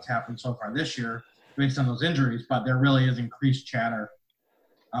Blashill for what's happened so far this year based on those injuries, but there really is increased chatter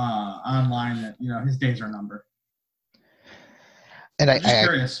online that, his days are numbered. And I'm just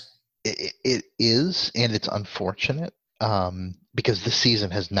curious. It is, and it's unfortunate because this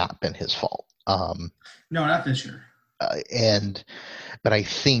season has not been his fault. No, not this year. But I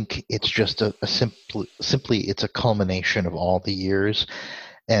think it's just simply it's a culmination of all the years.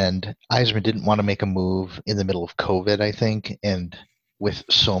 And Yzerman didn't want to make a move in the middle of COVID, I think, and with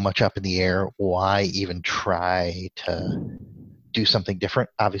so much up in the air, why even try to do something different?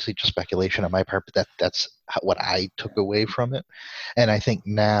 Obviously, just speculation on my part, but that's what I took away from it. And I think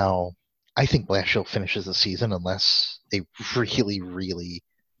now, Blashill finishes the season unless they really, really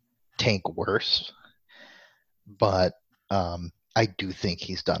tank worse. But I do think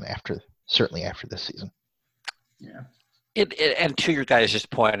he's done certainly after this season. Yeah. And to your guys'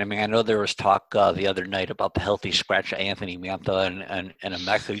 point, I mean, I know there was talk the other night about the healthy scratch of Anthony Mantha and a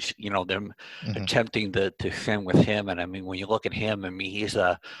message, them Hmm. attempting to send with him. And I mean, when you look at him, I mean, he's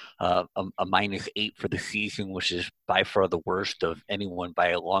a -8 for the season, which is by far the worst of anyone by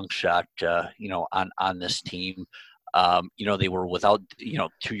a long shot, on this team. They were without,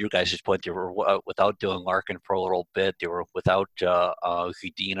 to your guys' point, they were without Dylan Larkin for a little bit. They were without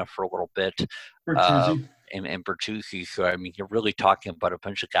Zidina for a little bit. Uh, Bertuzzi. and Bertuzzi. So I mean, you're really talking about a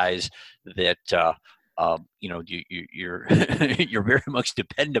bunch of guys that you're you're very much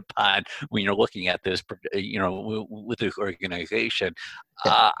dependent upon when you're looking at this, with this organization.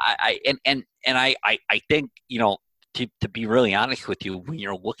 Yeah. I think to be really honest with you, when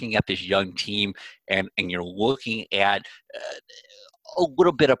you're looking at this young team and you're looking at a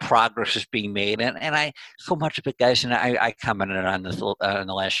little bit of progress is being made, and I so much of it, guys, and I commented on this in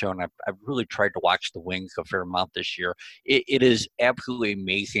the last show, and I've really tried to watch the Wings a fair amount this year. It is absolutely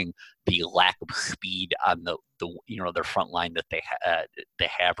amazing the lack of speed on their front line that they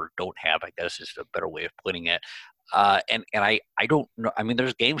have or don't have, I guess is a better way of putting it. And I don't know. I mean,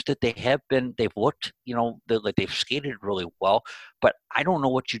 there's games that they've looked, like they've skated really well, but I don't know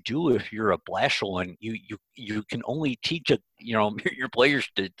what you do if you're a Blashill and you can only teach your players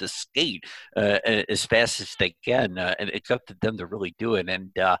to skate as fast as they can, and it's up to them to really do it.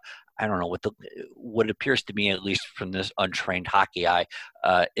 And I don't know what appears to me, at least from this untrained hockey eye,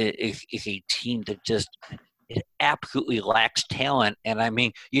 is a team that just it absolutely lacks talent. And I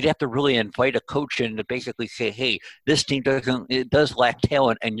mean, you'd have to really invite a coach in to basically say, hey, this team does lack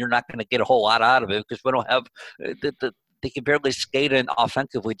talent, and you're not going to get a whole lot out of it because we don't have they can barely skate in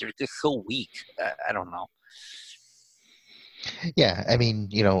offensively. They're just so weak. I don't know. Yeah, I mean,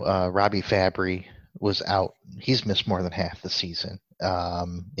 Robbie Fabry was out. He's missed more than half the season.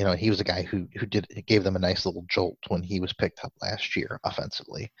 He was a guy who gave them a nice little jolt when he was picked up last year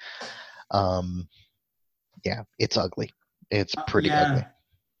offensively. Yeah, it's ugly. It's pretty ugly.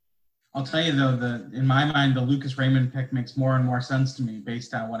 I'll tell you though, in my mind, the Lucas Raymond pick makes more and more sense to me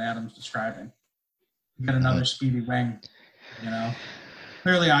based on what Adam's describing. You got another speedy wing,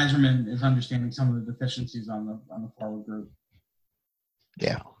 Clearly, Yzerman is understanding some of the deficiencies on the forward group.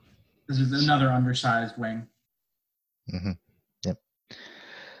 Yeah, this is another undersized wing. Mm-hmm. Yep.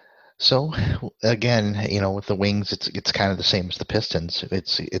 So again, with the Wings, it's kind of the same as the Pistons.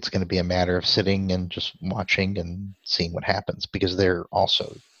 It's going to be a matter of sitting and just watching and seeing what happens because they're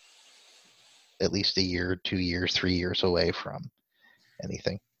also at least a year, 2 years, 3 years away from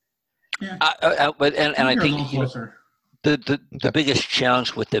anything. Yeah, but I think closer. The biggest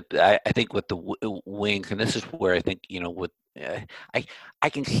challenge with I think with the Wings, and this is where I think with I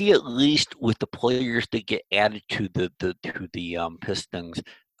can see at least with the players that get added to the Pistons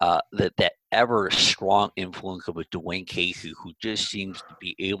that ever strong influence of Dwayne Casey, who just seems to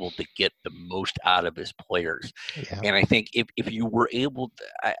be able to get the most out of his players. Yeah. And I think if you were able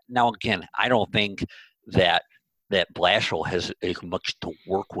to, now again, I don't think that Blashill has as much to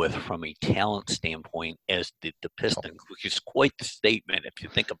work with from a talent standpoint as the Pistons, which is quite the statement if you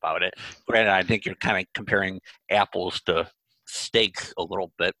think about it. Granted, I think you're kind of comparing apples to steaks a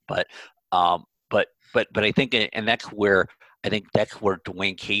little bit, but I think, and that's where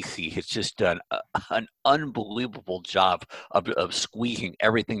Dwayne Casey has just done an unbelievable job of squeezing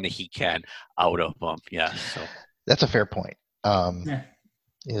everything that he can out of them. Yeah, so that's a fair point.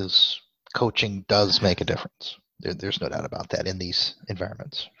 Is coaching does make a difference. There's no doubt about that in these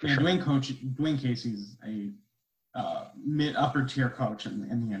environments. Yeah, sure. Dwayne Casey's a mid-upper tier coach in the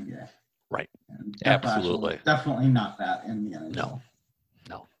NBA. Right. Absolutely. Definitely not that in the NHL.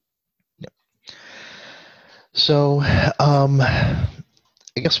 No. Yep. So, I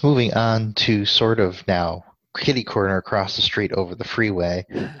guess moving on to sort of now kitty corner across the street over the freeway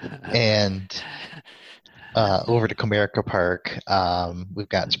and over to Comerica Park. We've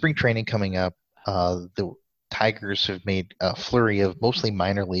got spring training coming up. The Tigers have made a flurry of mostly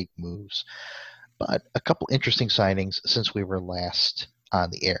minor league moves, but a couple interesting signings since we were last on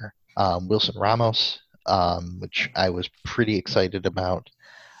the air. Wilson Ramos, which I was pretty excited about.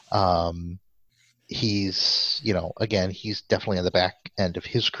 He's, again, he's definitely on the back end of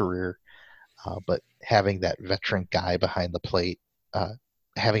his career, but having that veteran guy behind the plate,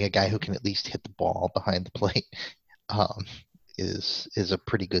 having a guy who can at least hit the ball behind the plate is a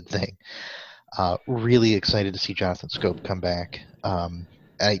pretty good thing. Really excited to see Jonathan Schoop come back.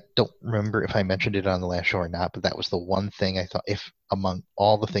 I don't remember if I mentioned it on the last show or not, but that was the one thing I thought, if among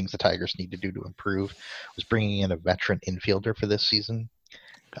all the things the Tigers need to do to improve, was bringing in a veteran infielder for this season,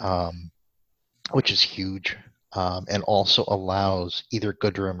 which is huge, and also allows either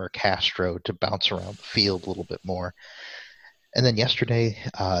Goodrum or Castro to bounce around the field a little bit more. And then yesterday,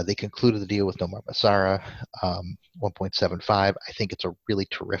 they concluded the deal with Nomar Mazara, 1.75. I think it's a really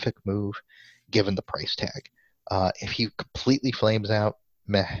terrific move, given the price tag. If he completely flames out,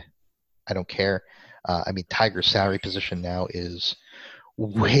 meh, I don't care. I mean, Tiger's salary position now is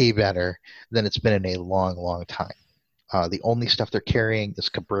way better than it's been in a long, long time. The only stuff they're carrying is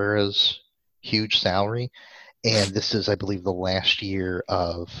Cabrera's huge salary, and this is, I believe, the last year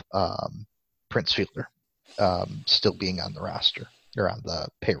of Prince Fielder still being on the roster or on the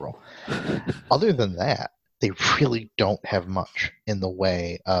payroll. Other than that, they really don't have much in the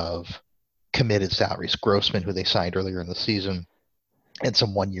way of committed salaries. Grossman, who they signed earlier in the season, and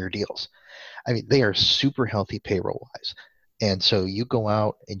some one-year deals. I mean, they are super healthy payroll-wise. And so you go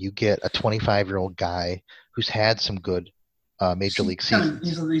out and you get a 25-year-old guy who's had some good major league seasons.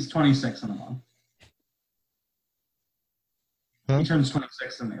 He's 26 in a month. He turns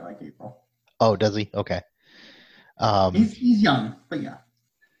 26 in April. Oh, does he? Okay. He's young, but yeah.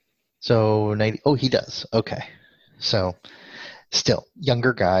 So 90. Oh, he does. Okay. So still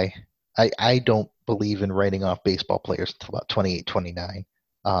younger guy. I don't believe in writing off baseball players until about 28, 29.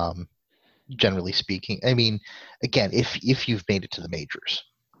 Generally speaking, I mean, again, if you've made it to the majors,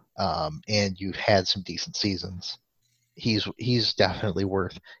 and you've had some decent seasons, he's definitely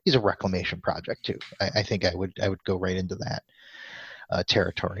worth. He's a reclamation project too. I think I would go right into that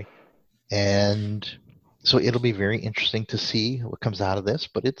territory, and so it'll be very interesting to see what comes out of this.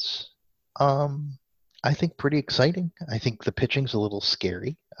 But it's, I think, pretty exciting. I think the pitching's a little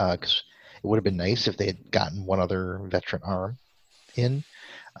scary because it would have been nice if they had gotten one other veteran arm in.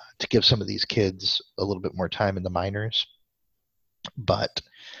 To give some of these kids a little bit more time in the minors. But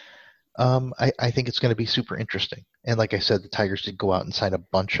I think it's going to be super interesting. And like I said, the Tigers did go out and sign a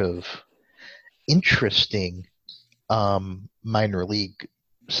bunch of interesting minor league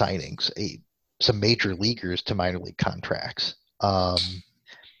signings, some major leaguers to minor league contracts,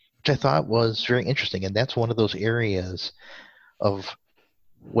 which I thought was very interesting. And that's one of those areas of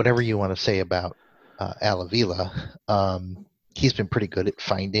whatever you want to say about Al Avila. He's been pretty good at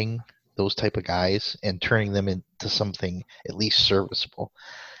finding those type of guys and turning them into something at least serviceable.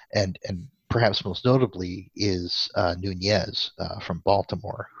 And perhaps most notably is Nunez from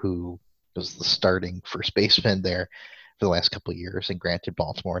Baltimore, who was the starting first baseman there for the last couple of years. And granted,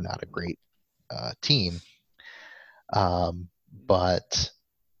 Baltimore, not a great team, but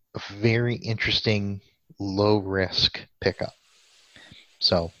a very interesting low risk pickup.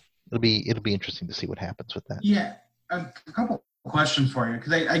 So it'll be interesting to see what happens with that. Yeah. A couple questions for you,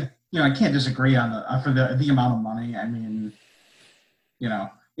 because I can't disagree on the amount of money. I mean,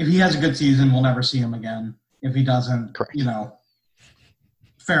 if he has a good season, we'll never see him again. If he doesn't, correct.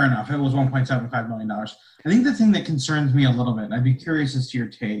 Fair enough. It was $1.75 million. I think the thing that concerns me a little bit, and I'd be curious as to your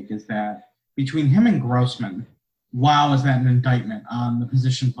take, is that between him and Grossman, wow, is that an indictment on the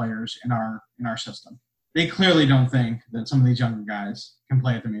position players in our system? They clearly don't think that some of these younger guys can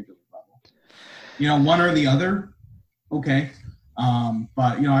play at the major league level. One or the other. Okay.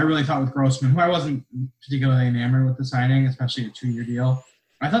 But, I really thought with Grossman, who I wasn't particularly enamored with the signing, especially a 2-year deal,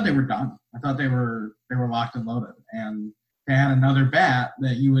 I thought they were done. I thought they were locked and loaded. And they had another bat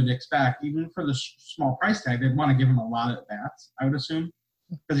that you would expect, even for the small price tag, they'd want to give him a lot of bats, I would assume,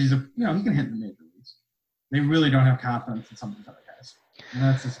 because he's he can hit in the major leagues. They really don't have confidence in some of these other guys. And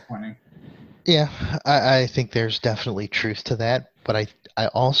that's disappointing. Yeah, I think there's definitely truth to that, but I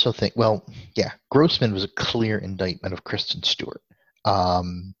also think, Grossman was a clear indictment of Kristen Stewart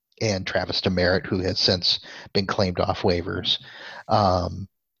and Travis Demeritte, who has since been claimed off waivers. And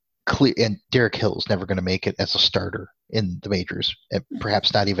Derek Hill is never going to make it as a starter in the majors, and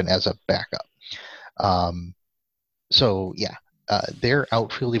perhaps not even as a backup. Their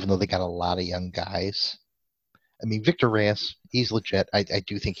outfield, even though they got a lot of young guys, I mean, Victor Reyes, he's legit. I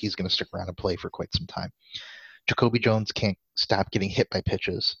do think he's going to stick around and play for quite some time. Jacoby Jones can't stop getting hit by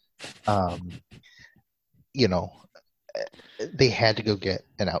pitches. They had to go get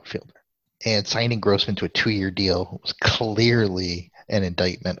an outfielder. And signing Grossman to a 2-year deal was clearly an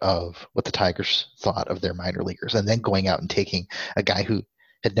indictment of what the Tigers thought of their minor leaguers. And then going out and taking a guy who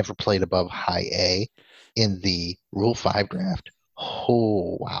had never played above high A in the Rule 5 draft.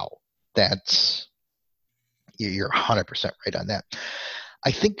 Oh, wow. You're 100% right on that.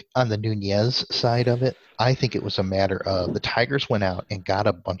 I think on the Nunez side of it, I think it was a matter of the Tigers went out and got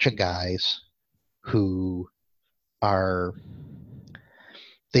a bunch of guys who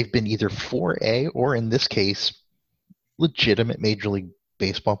they've been either 4A or in this case, legitimate Major League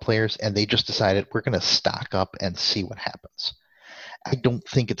Baseball players, and they just decided we're going to stock up and see what happens. I don't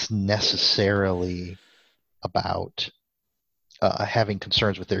think it's necessarily about having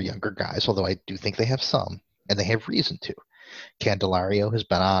concerns with their younger guys, although I do think they have some, and they have reason to. Candelario has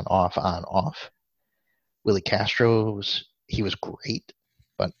been on, off, on, off. Willie Castro, he was great,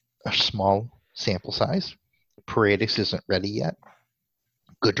 but a small sample size. Paredes isn't ready yet.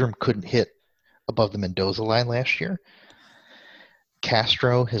 Goodrum couldn't hit above the Mendoza line last year.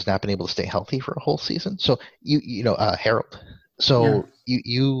 Castro has not been able to stay healthy for a whole season. So Harold. So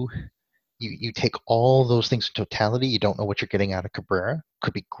you take all those things in totality. You don't know what you're getting out of Cabrera.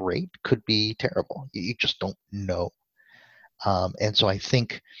 Could be great. Could be terrible. You just don't know. And so I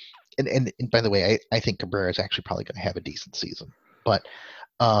think, and by the way, I think Cabrera is actually probably going to have a decent season. But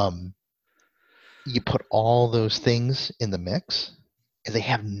you put all those things in the mix, and they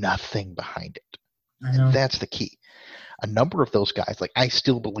have nothing behind it. And that's the key. A number of those guys, like I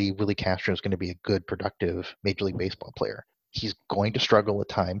still believe Willie Castro is going to be a good, productive Major League Baseball player. He's going to struggle at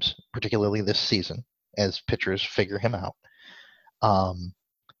times, particularly this season, as pitchers figure him out. And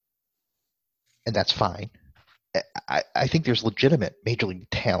that's fine. I think there's legitimate Major League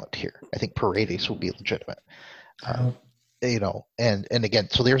talent here. I think Paredes will be legitimate. And again,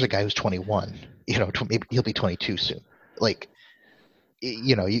 so there's a guy who's 21. Maybe he'll be 22 soon. Like,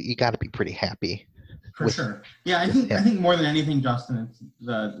 you got to be pretty happy. For sure. Yeah, I think more than anything, Justin, it's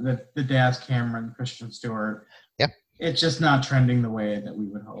the Daz Cameron, Christian Stewart. Yep. It's just not trending the way that we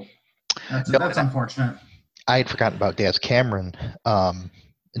would hope. That's unfortunate. I had forgotten about Daz Cameron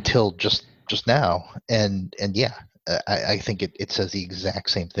until just now, and yeah, I think it says the exact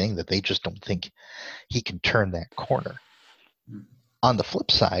same thing, that they just don't think he can turn that corner. Mm-hmm. On the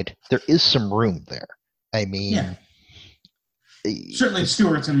flip side, there is some room there. I mean, certainly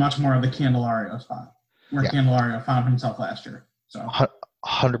Stewart's in much more of the Candelario spot, where Candelario found himself last year. So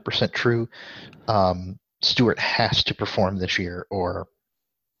 100% true. Stewart has to perform this year, or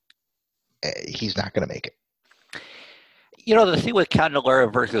he's not going to make it. The thing with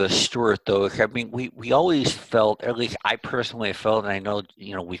Candelario versus Stewart, though, is, I mean, we always felt, at least I personally felt, and I know,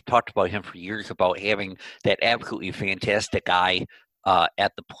 we've talked about him for years, about having that absolutely fantastic eye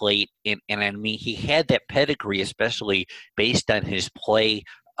at the plate. And I mean, he had that pedigree, especially based on his play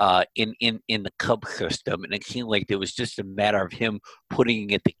in the Cub system. And it seemed like it was just a matter of him putting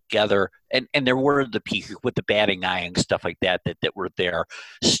it together. And there were the pieces with the batting eye and stuff like that were there.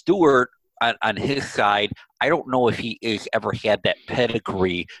 Stewart, on his side, I don't know if he has ever had that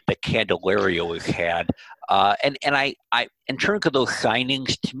pedigree that Candelario has had. And I, in terms of those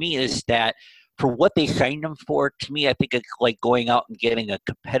signings, to me, is that for what they signed him for, to me, I think it's like going out and getting a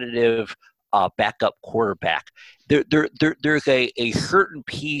competitive backup quarterback. There's a certain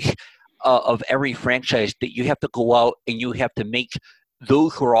piece of every franchise that you have to go out and you have to make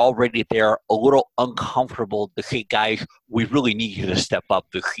those who are already there a little uncomfortable to say, guys, we really need you to step up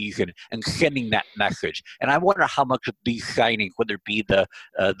this season, and sending that message. And I wonder how much of these signings, whether it be the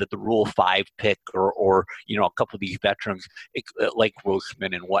Rule 5 pick or a couple of these veterans like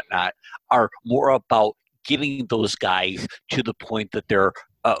Grossman and whatnot, are more about getting those guys to the point that they're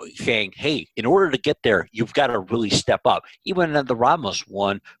saying, hey, in order to get there, you've got to really step up. Even in the Ramos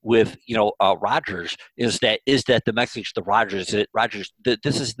one with Rogers, is that the message to Rogers that Rogers,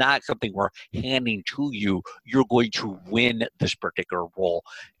 this is not something we're handing to you. You're going to win this particular role.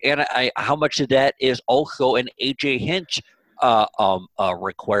 And how much of that is also an AJ Hinch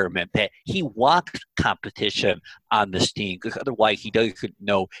requirement, that he wants competition on this team, because otherwise he doesn't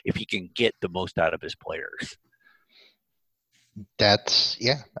know if he can get the most out of his players. I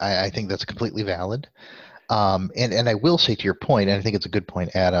think that's completely valid. And I will say, to your point, and I think it's a good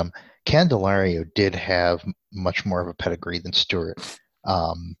point, Adam, Candelario did have much more of a pedigree than Stewart.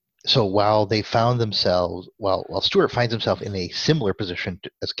 So while they found themselves, while Stewart finds himself in a similar position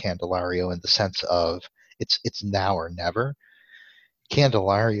as Candelario in the sense of it's now or never,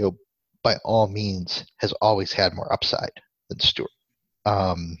 Candelario, by all means, has always had more upside than Stewart.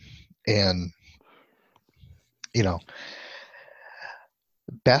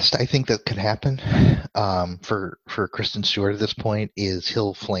 Best I think that could happen for Kristen Stewart at this point is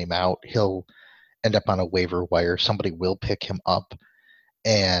he'll flame out. He'll end up on a waiver wire. Somebody will pick him up,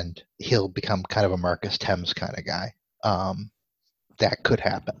 and he'll become kind of a Marcus Thames kind of guy. That could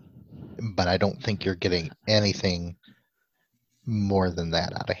happen, but I don't think you're getting anything more than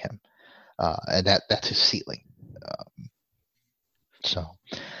that out of him, and that's his ceiling.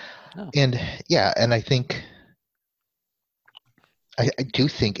 And I think. I do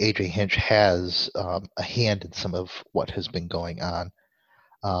think AJ Hinch has a hand in some of what has been going on.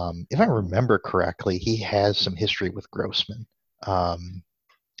 If I remember correctly, he has some history with Grossman. I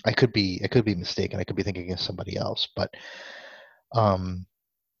could be mistaken. I could be thinking of somebody else, but I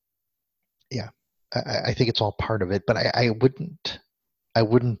think it's all part of it. But I wouldn't I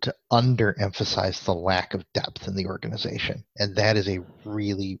wouldn't underemphasize the lack of depth in the organization, and that is a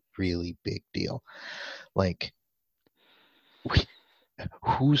really, really big deal. Like,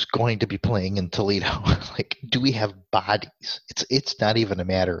 who's going to be playing in Toledo? Like, do we have bodies? It's not even a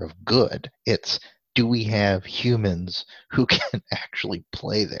matter of good. It's, do we have humans who can actually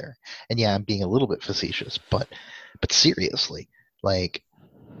play there? And yeah, I'm being a little bit facetious, but seriously, like,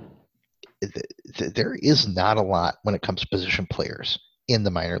 there is not a lot when it comes to position players in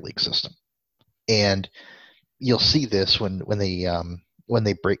the minor league system, and you'll see this when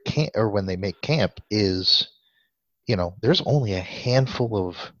they break camp, or when they make camp, is, there's only a handful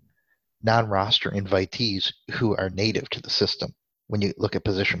of non-roster invitees who are native to the system. When you look at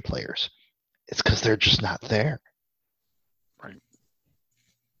position players, it's because they're just not there. Right.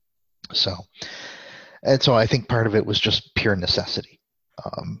 So I think part of it was just pure necessity.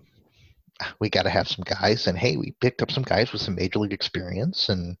 We got to have some guys, and hey, we picked up some guys with some major league experience,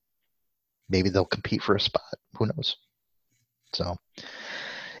 and maybe they'll compete for a spot. Who knows? So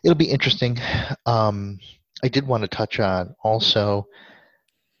it'll be interesting. I did want to touch on also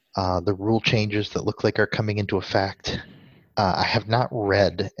the rule changes that look like are coming into effect. I have not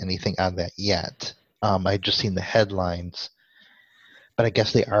read anything on that yet. I've just seen the headlines. But I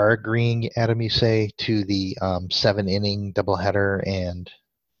guess they are agreeing, Adam, you say, to the 7-inning doubleheader and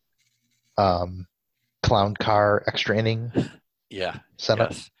clown car extra inning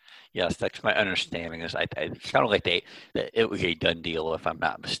setup. Yes, that's my understanding. Is I it sounded like it was a done deal, if I'm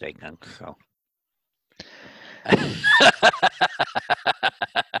not mistaken. So.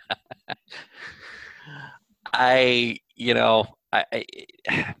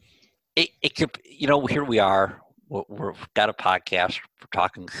 It could, here we are. We've got a podcast for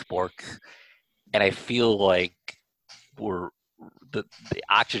talking sports, and I feel like the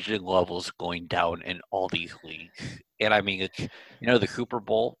oxygen levels going down in all these leagues. And I mean, it's, the Super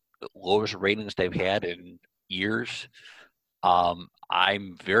Bowl, the lowest ratings they've had in years.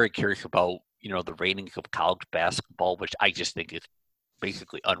 I'm very curious about, the ratings of college basketball, which I just think is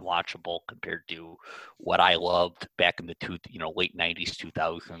basically unwatchable compared to what I loved back in the late 90s,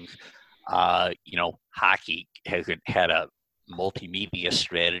 2000s. Hockey hasn't had a multimedia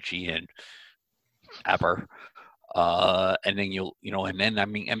strategy in ever. And then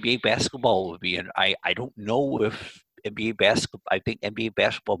NBA basketball would be, and I don't know if NBA basketball. I think NBA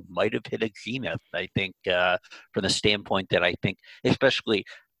basketball might have hit a zenith. I think from the standpoint that I think, especially,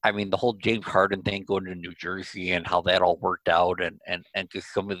 the whole James Harden thing going to New Jersey and how that all worked out, and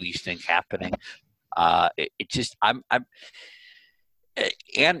just some of these things happening. It just I'm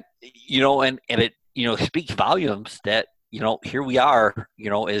and it speaks volumes that here we are,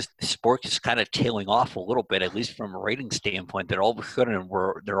 as sports is kind of tailing off a little bit, at least from a rating standpoint, that all of a sudden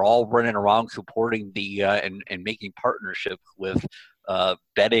they're all running around supporting the and making partnerships with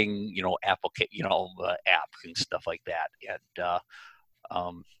betting, apps and stuff like that.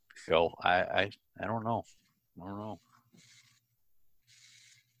 And so I don't know.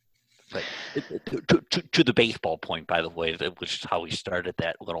 But to the baseball point, by the way, which is how we started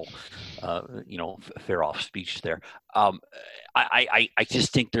that little, fair off speech there. I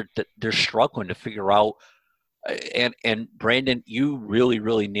just think they're struggling to figure out. And Brandon, you really,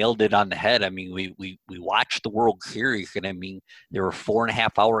 really nailed it on the head. I mean, we watched the World Series, and there were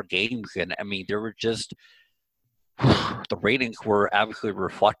 4.5-hour games, and there were just. The ratings were obviously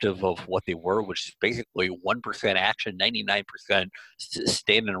reflective of what they were, which is basically 1% action, 99%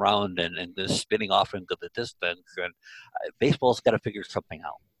 standing around and just spinning off into the distance. And baseball's got to figure something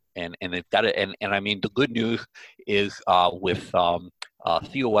out. And they've got to, and the good news is with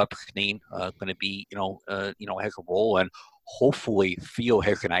Theo Epstein going to be, has a role, and hopefully Theo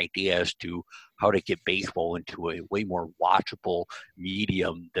has an idea as to how to get baseball into a way more watchable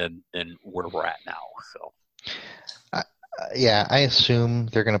medium than where we're at now. So. Yeah, I assume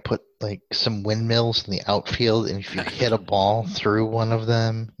they're going to put like some windmills in the outfield, and if you hit a ball through one of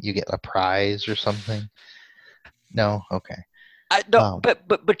them, you get a prize or something. No, okay. No,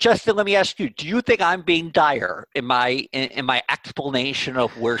 but Justin, let me ask you: do you think I'm being dire in my explanation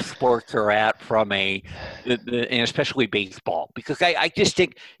of where sports are at from and especially baseball? Because I just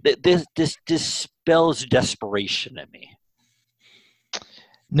think that this spells desperation in me.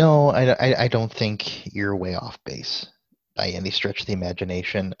 No, I don't think you're way off base by any stretch of the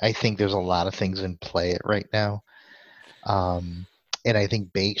imagination. I think there's a lot of things in play right now. And I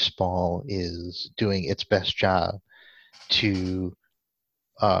think baseball is doing its best job to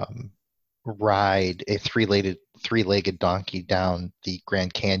ride a three-legged donkey down the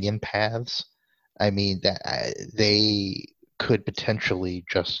Grand Canyon paths. They could potentially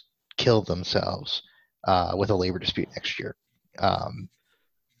just kill themselves with a labor dispute next year.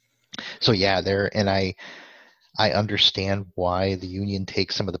 So yeah, and I understand why the union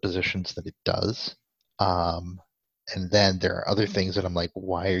takes some of the positions that it does. And then there are other things that I'm like,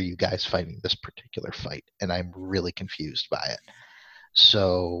 why are you guys fighting this particular fight? And I'm really confused by it.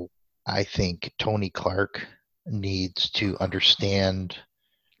 So I think Tony Clark needs to understand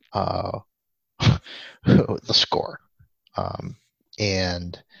the score.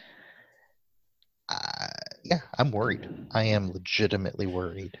 And yeah, I'm worried. I am legitimately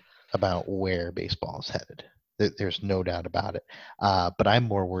worried about where baseball is headed. There's no doubt about it. But I'm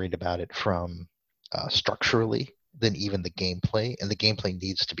more worried about it from structurally than even the gameplay. And the gameplay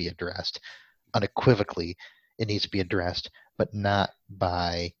needs to be addressed unequivocally. It needs to be addressed, but not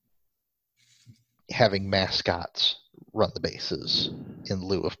by having mascots run the bases in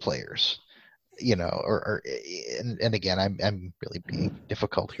lieu of players. You know, and again, I'm really being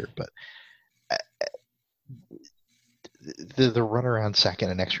difficult here, but the runner on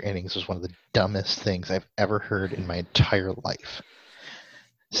second in extra innings is one of the dumbest things I've ever heard in my entire life.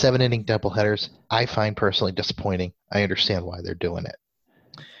 7-inning doubleheaders, I find personally disappointing. I understand why they're doing it.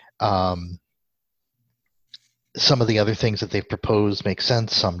 Some of the other things that they've proposed make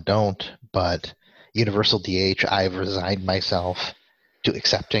sense, some don't, but universal DH, I've resigned myself to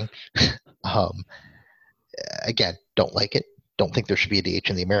accepting. Again, don't like it. Don't think there should be a DH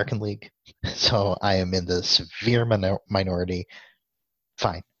in the American League. So I am in the severe minority.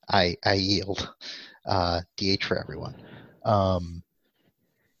 Fine, I yield. DH for everyone.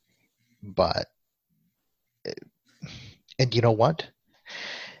 But and you know what?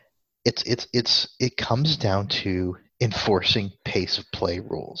 It comes down to enforcing pace of play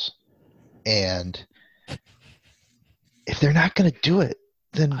rules, and if they're not going to do it,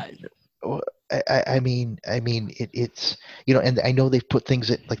 then I mean it's and I know they've put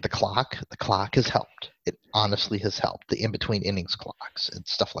things like the clock. The clock has helped. It honestly has helped. The in between innings clocks and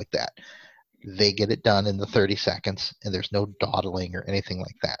stuff like that. They get it done in the 30 seconds, and there's no dawdling or anything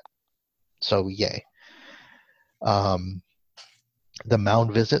like that. So yay. The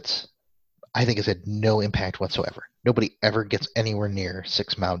mound visits, I think, has had no impact whatsoever. Nobody ever gets anywhere near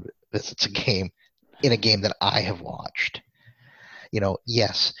 6 mound visits a game in a game that I have watched.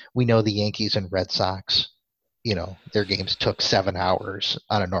 Yes, we know the Yankees and Red Sox, their games took 7 hours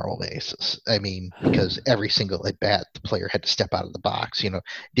on a normal basis. I mean, because every single at bat, the player had to step out of the box.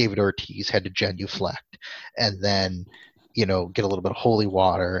 David Ortiz had to genuflect and then, get a little bit of holy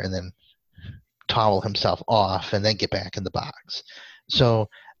water and then towel himself off and then get back in the box. So,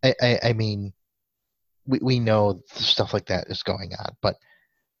 I mean, we know stuff like that is going on, but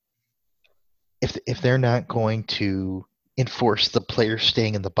if they're not going to enforce the player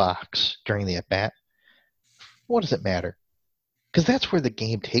staying in the box during the at-bat, what does it matter? Because that's where the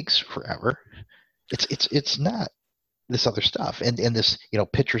game takes forever. It's not this other stuff. And this,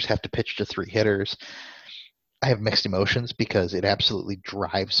 pitchers have to pitch to 3 hitters. I have mixed emotions because it absolutely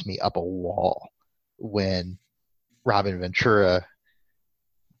drives me up a wall when Robin Ventura,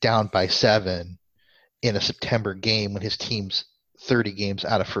 down by 7 in a September game when his team's 30 games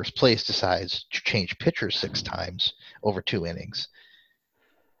out of first place, decides to change pitchers 6 times over 2 innings.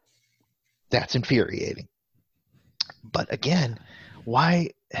 That's infuriating. But again,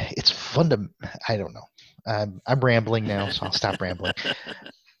 why? It's fun to, I don't know. I'm rambling now, so I'll stop rambling.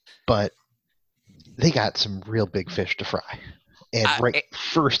 But they got some real big fish to fry. And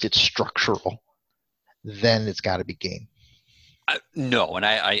first it's structural, then it's got to be game. No, and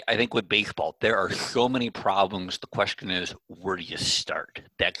I think with baseball, there are so many problems. The question is, where do you start?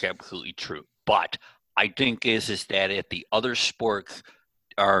 That's absolutely true. But I think is that if the other sports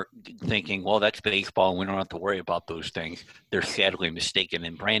are thinking, well, that's baseball and we don't have to worry about those things, they're sadly mistaken.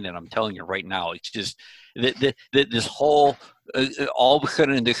 And Brandon, I'm telling you right now, it's just this whole all of a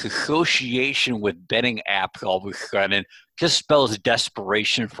sudden this association with betting apps all of a sudden just spells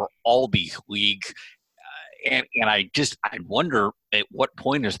desperation for all these leagues. And I wonder at what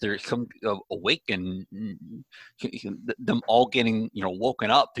point is there some awaken them all getting woken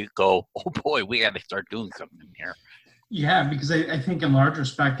up to go, oh boy, we got to start doing something here. Yeah, because I think in large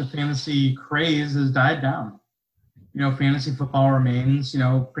respect the fantasy craze has died down. Fantasy football remains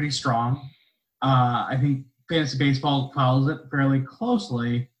pretty strong. I think fantasy baseball follows it fairly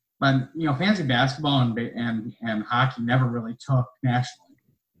closely, but fantasy basketball and hockey never really took nationally.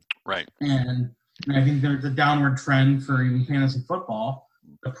 Right. And I think there's a downward trend for even fantasy football.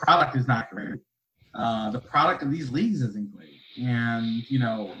 The product is not great. The product of these leagues isn't great. And,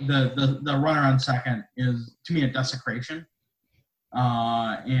 the runner on second is, to me, a desecration.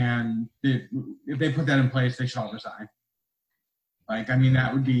 And if they put that in place, they should all resign.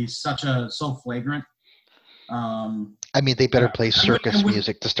 That would be so flagrant. I mean, they better Yeah, play circus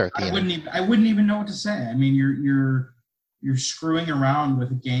music to start the inning. I wouldn't even know what to say. I mean, you're screwing around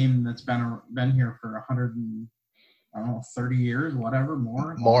with a game that's been here for 100 and I don't know 30 years, whatever,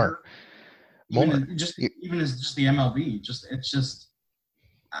 more. Even just the MLB,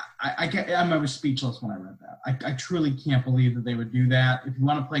 I was speechless when I read that. I truly can't believe that they would do that. If you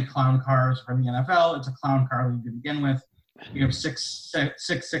want to play clown cars for the NFL, it's a clown car league to begin with. You have six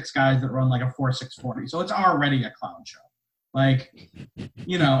guys that run like a 4.640, so it's already a clown show. Like,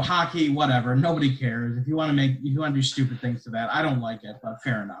 hockey, whatever, nobody cares. If you want to do stupid things to that, I don't like it, but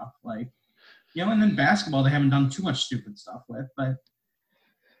fair enough. Like, and then basketball, they haven't done too much stupid stuff with, but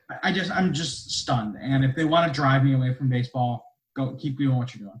I'm just stunned. And if they want to drive me away from baseball, keep doing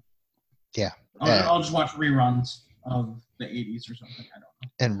what you're doing. Yeah. I'll just watch reruns of the 80s or something. I don't know.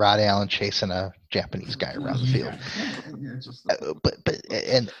 And Rod Allen chasing a Japanese guy around the field.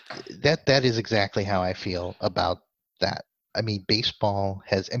 And that is exactly how I feel about that. I mean, baseball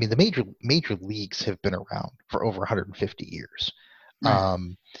the major leagues have been around for over 150 years.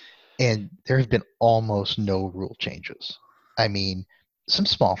 Right. And there have been almost no rule changes. I mean, some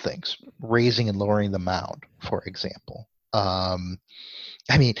small things, raising and lowering the mound, for example. I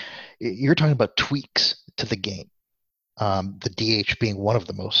mean, you're talking about tweaks to the game. The DH being one of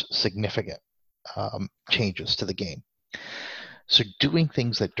the most significant changes to the game. So doing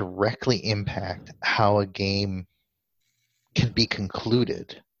things that directly impact how a game can be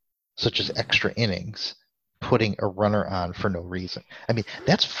concluded, such as extra innings, putting a runner on for no reason. I mean,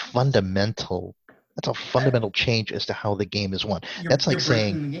 that's fundamental. That's a fundamental change as to how the game is won. That's like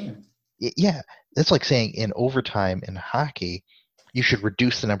saying, yeah, that's like saying in overtime in hockey, you should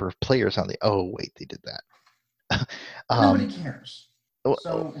reduce the number of players on the. Oh wait, they did that. Nobody cares.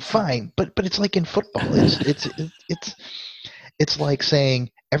 So fine, but it's like in football. It's like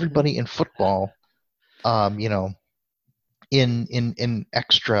saying everybody in football, in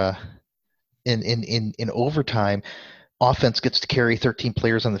extra, in overtime, offense gets to carry 13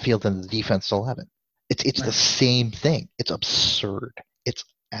 players on the field and the defense 11. It's the same thing. It's absurd. It's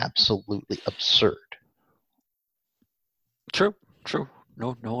absolutely absurd. True.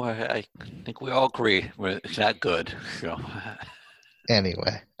 No, I think we all agree it's not good. So.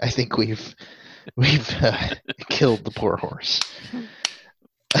 Anyway, I think we've killed the poor horse.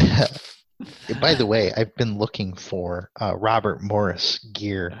 By the way, I've been looking for Robert Morris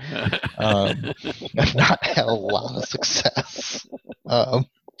gear. I've not had a lot of success.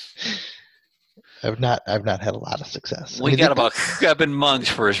 I've not had a lot of success. We got about 7 months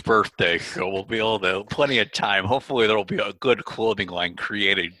for his birthday, so we'll be able to plenty of time. Hopefully, there'll be a good clothing line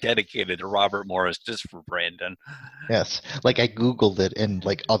created dedicated to Robert Morris just for Brandon. Yes, like I Googled it, and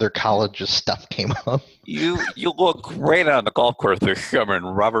like other colleges stuff came up. You look great on the golf course this summer in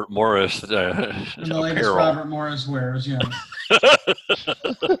Robert Morris the latest Robert Morris wears, yeah.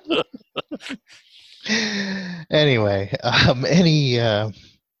 Anyway,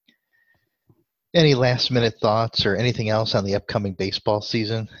 any last minute thoughts or anything else on the upcoming baseball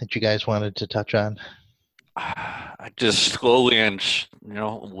season that you guys wanted to touch on? I just slowly and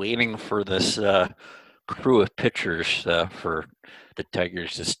waiting for this crew of pitchers for the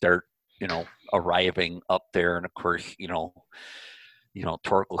Tigers to start arriving up there, and of course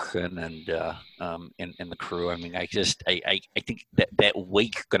Torkelson and the crew. I mean, I think that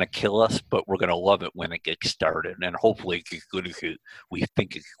weight's going to kill us, but we're going to love it when it gets started, and hopefully it's as good as we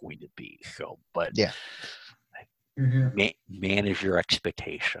think it's going to be. So, but yeah, manage your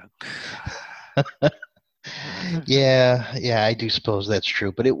expectation. Yeah, I do suppose that's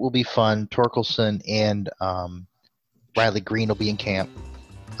true, but it will be fun. Torkelson and Riley Green will be in camp,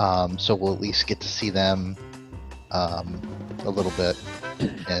 so we'll at least get to see them a little bit,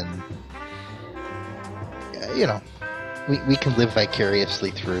 and we can live vicariously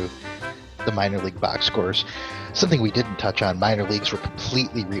through the minor league box scores. Something we didn't touch on: minor leagues were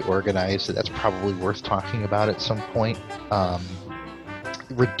completely reorganized. That's probably worth talking about at some point.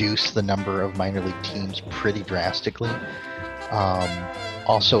 Reduce the number of minor league teams pretty drastically.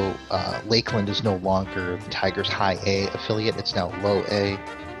 Also, Lakeland is no longer the Tigers' High A affiliate. It's now Low A,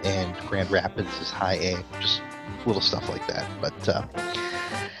 and Grand Rapids is High A. Just little stuff like that. But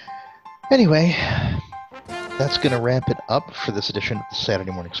anyway, that's going to wrap it up for this edition of the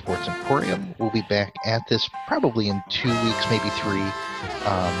Saturday Morning Sports Emporium. We'll be back at this probably in 2 weeks, maybe 3,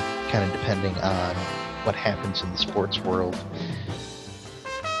 kind of depending on what happens in the sports world,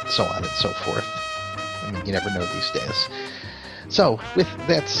 so on and so forth. I mean, you never know these days. So, with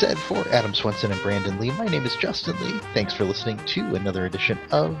that said, for Adam Swenson and Brandon Lee, my name is Justin Lee. Thanks for listening to another edition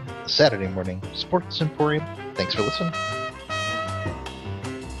of Saturday Morning Sports Emporium. Thanks for listening.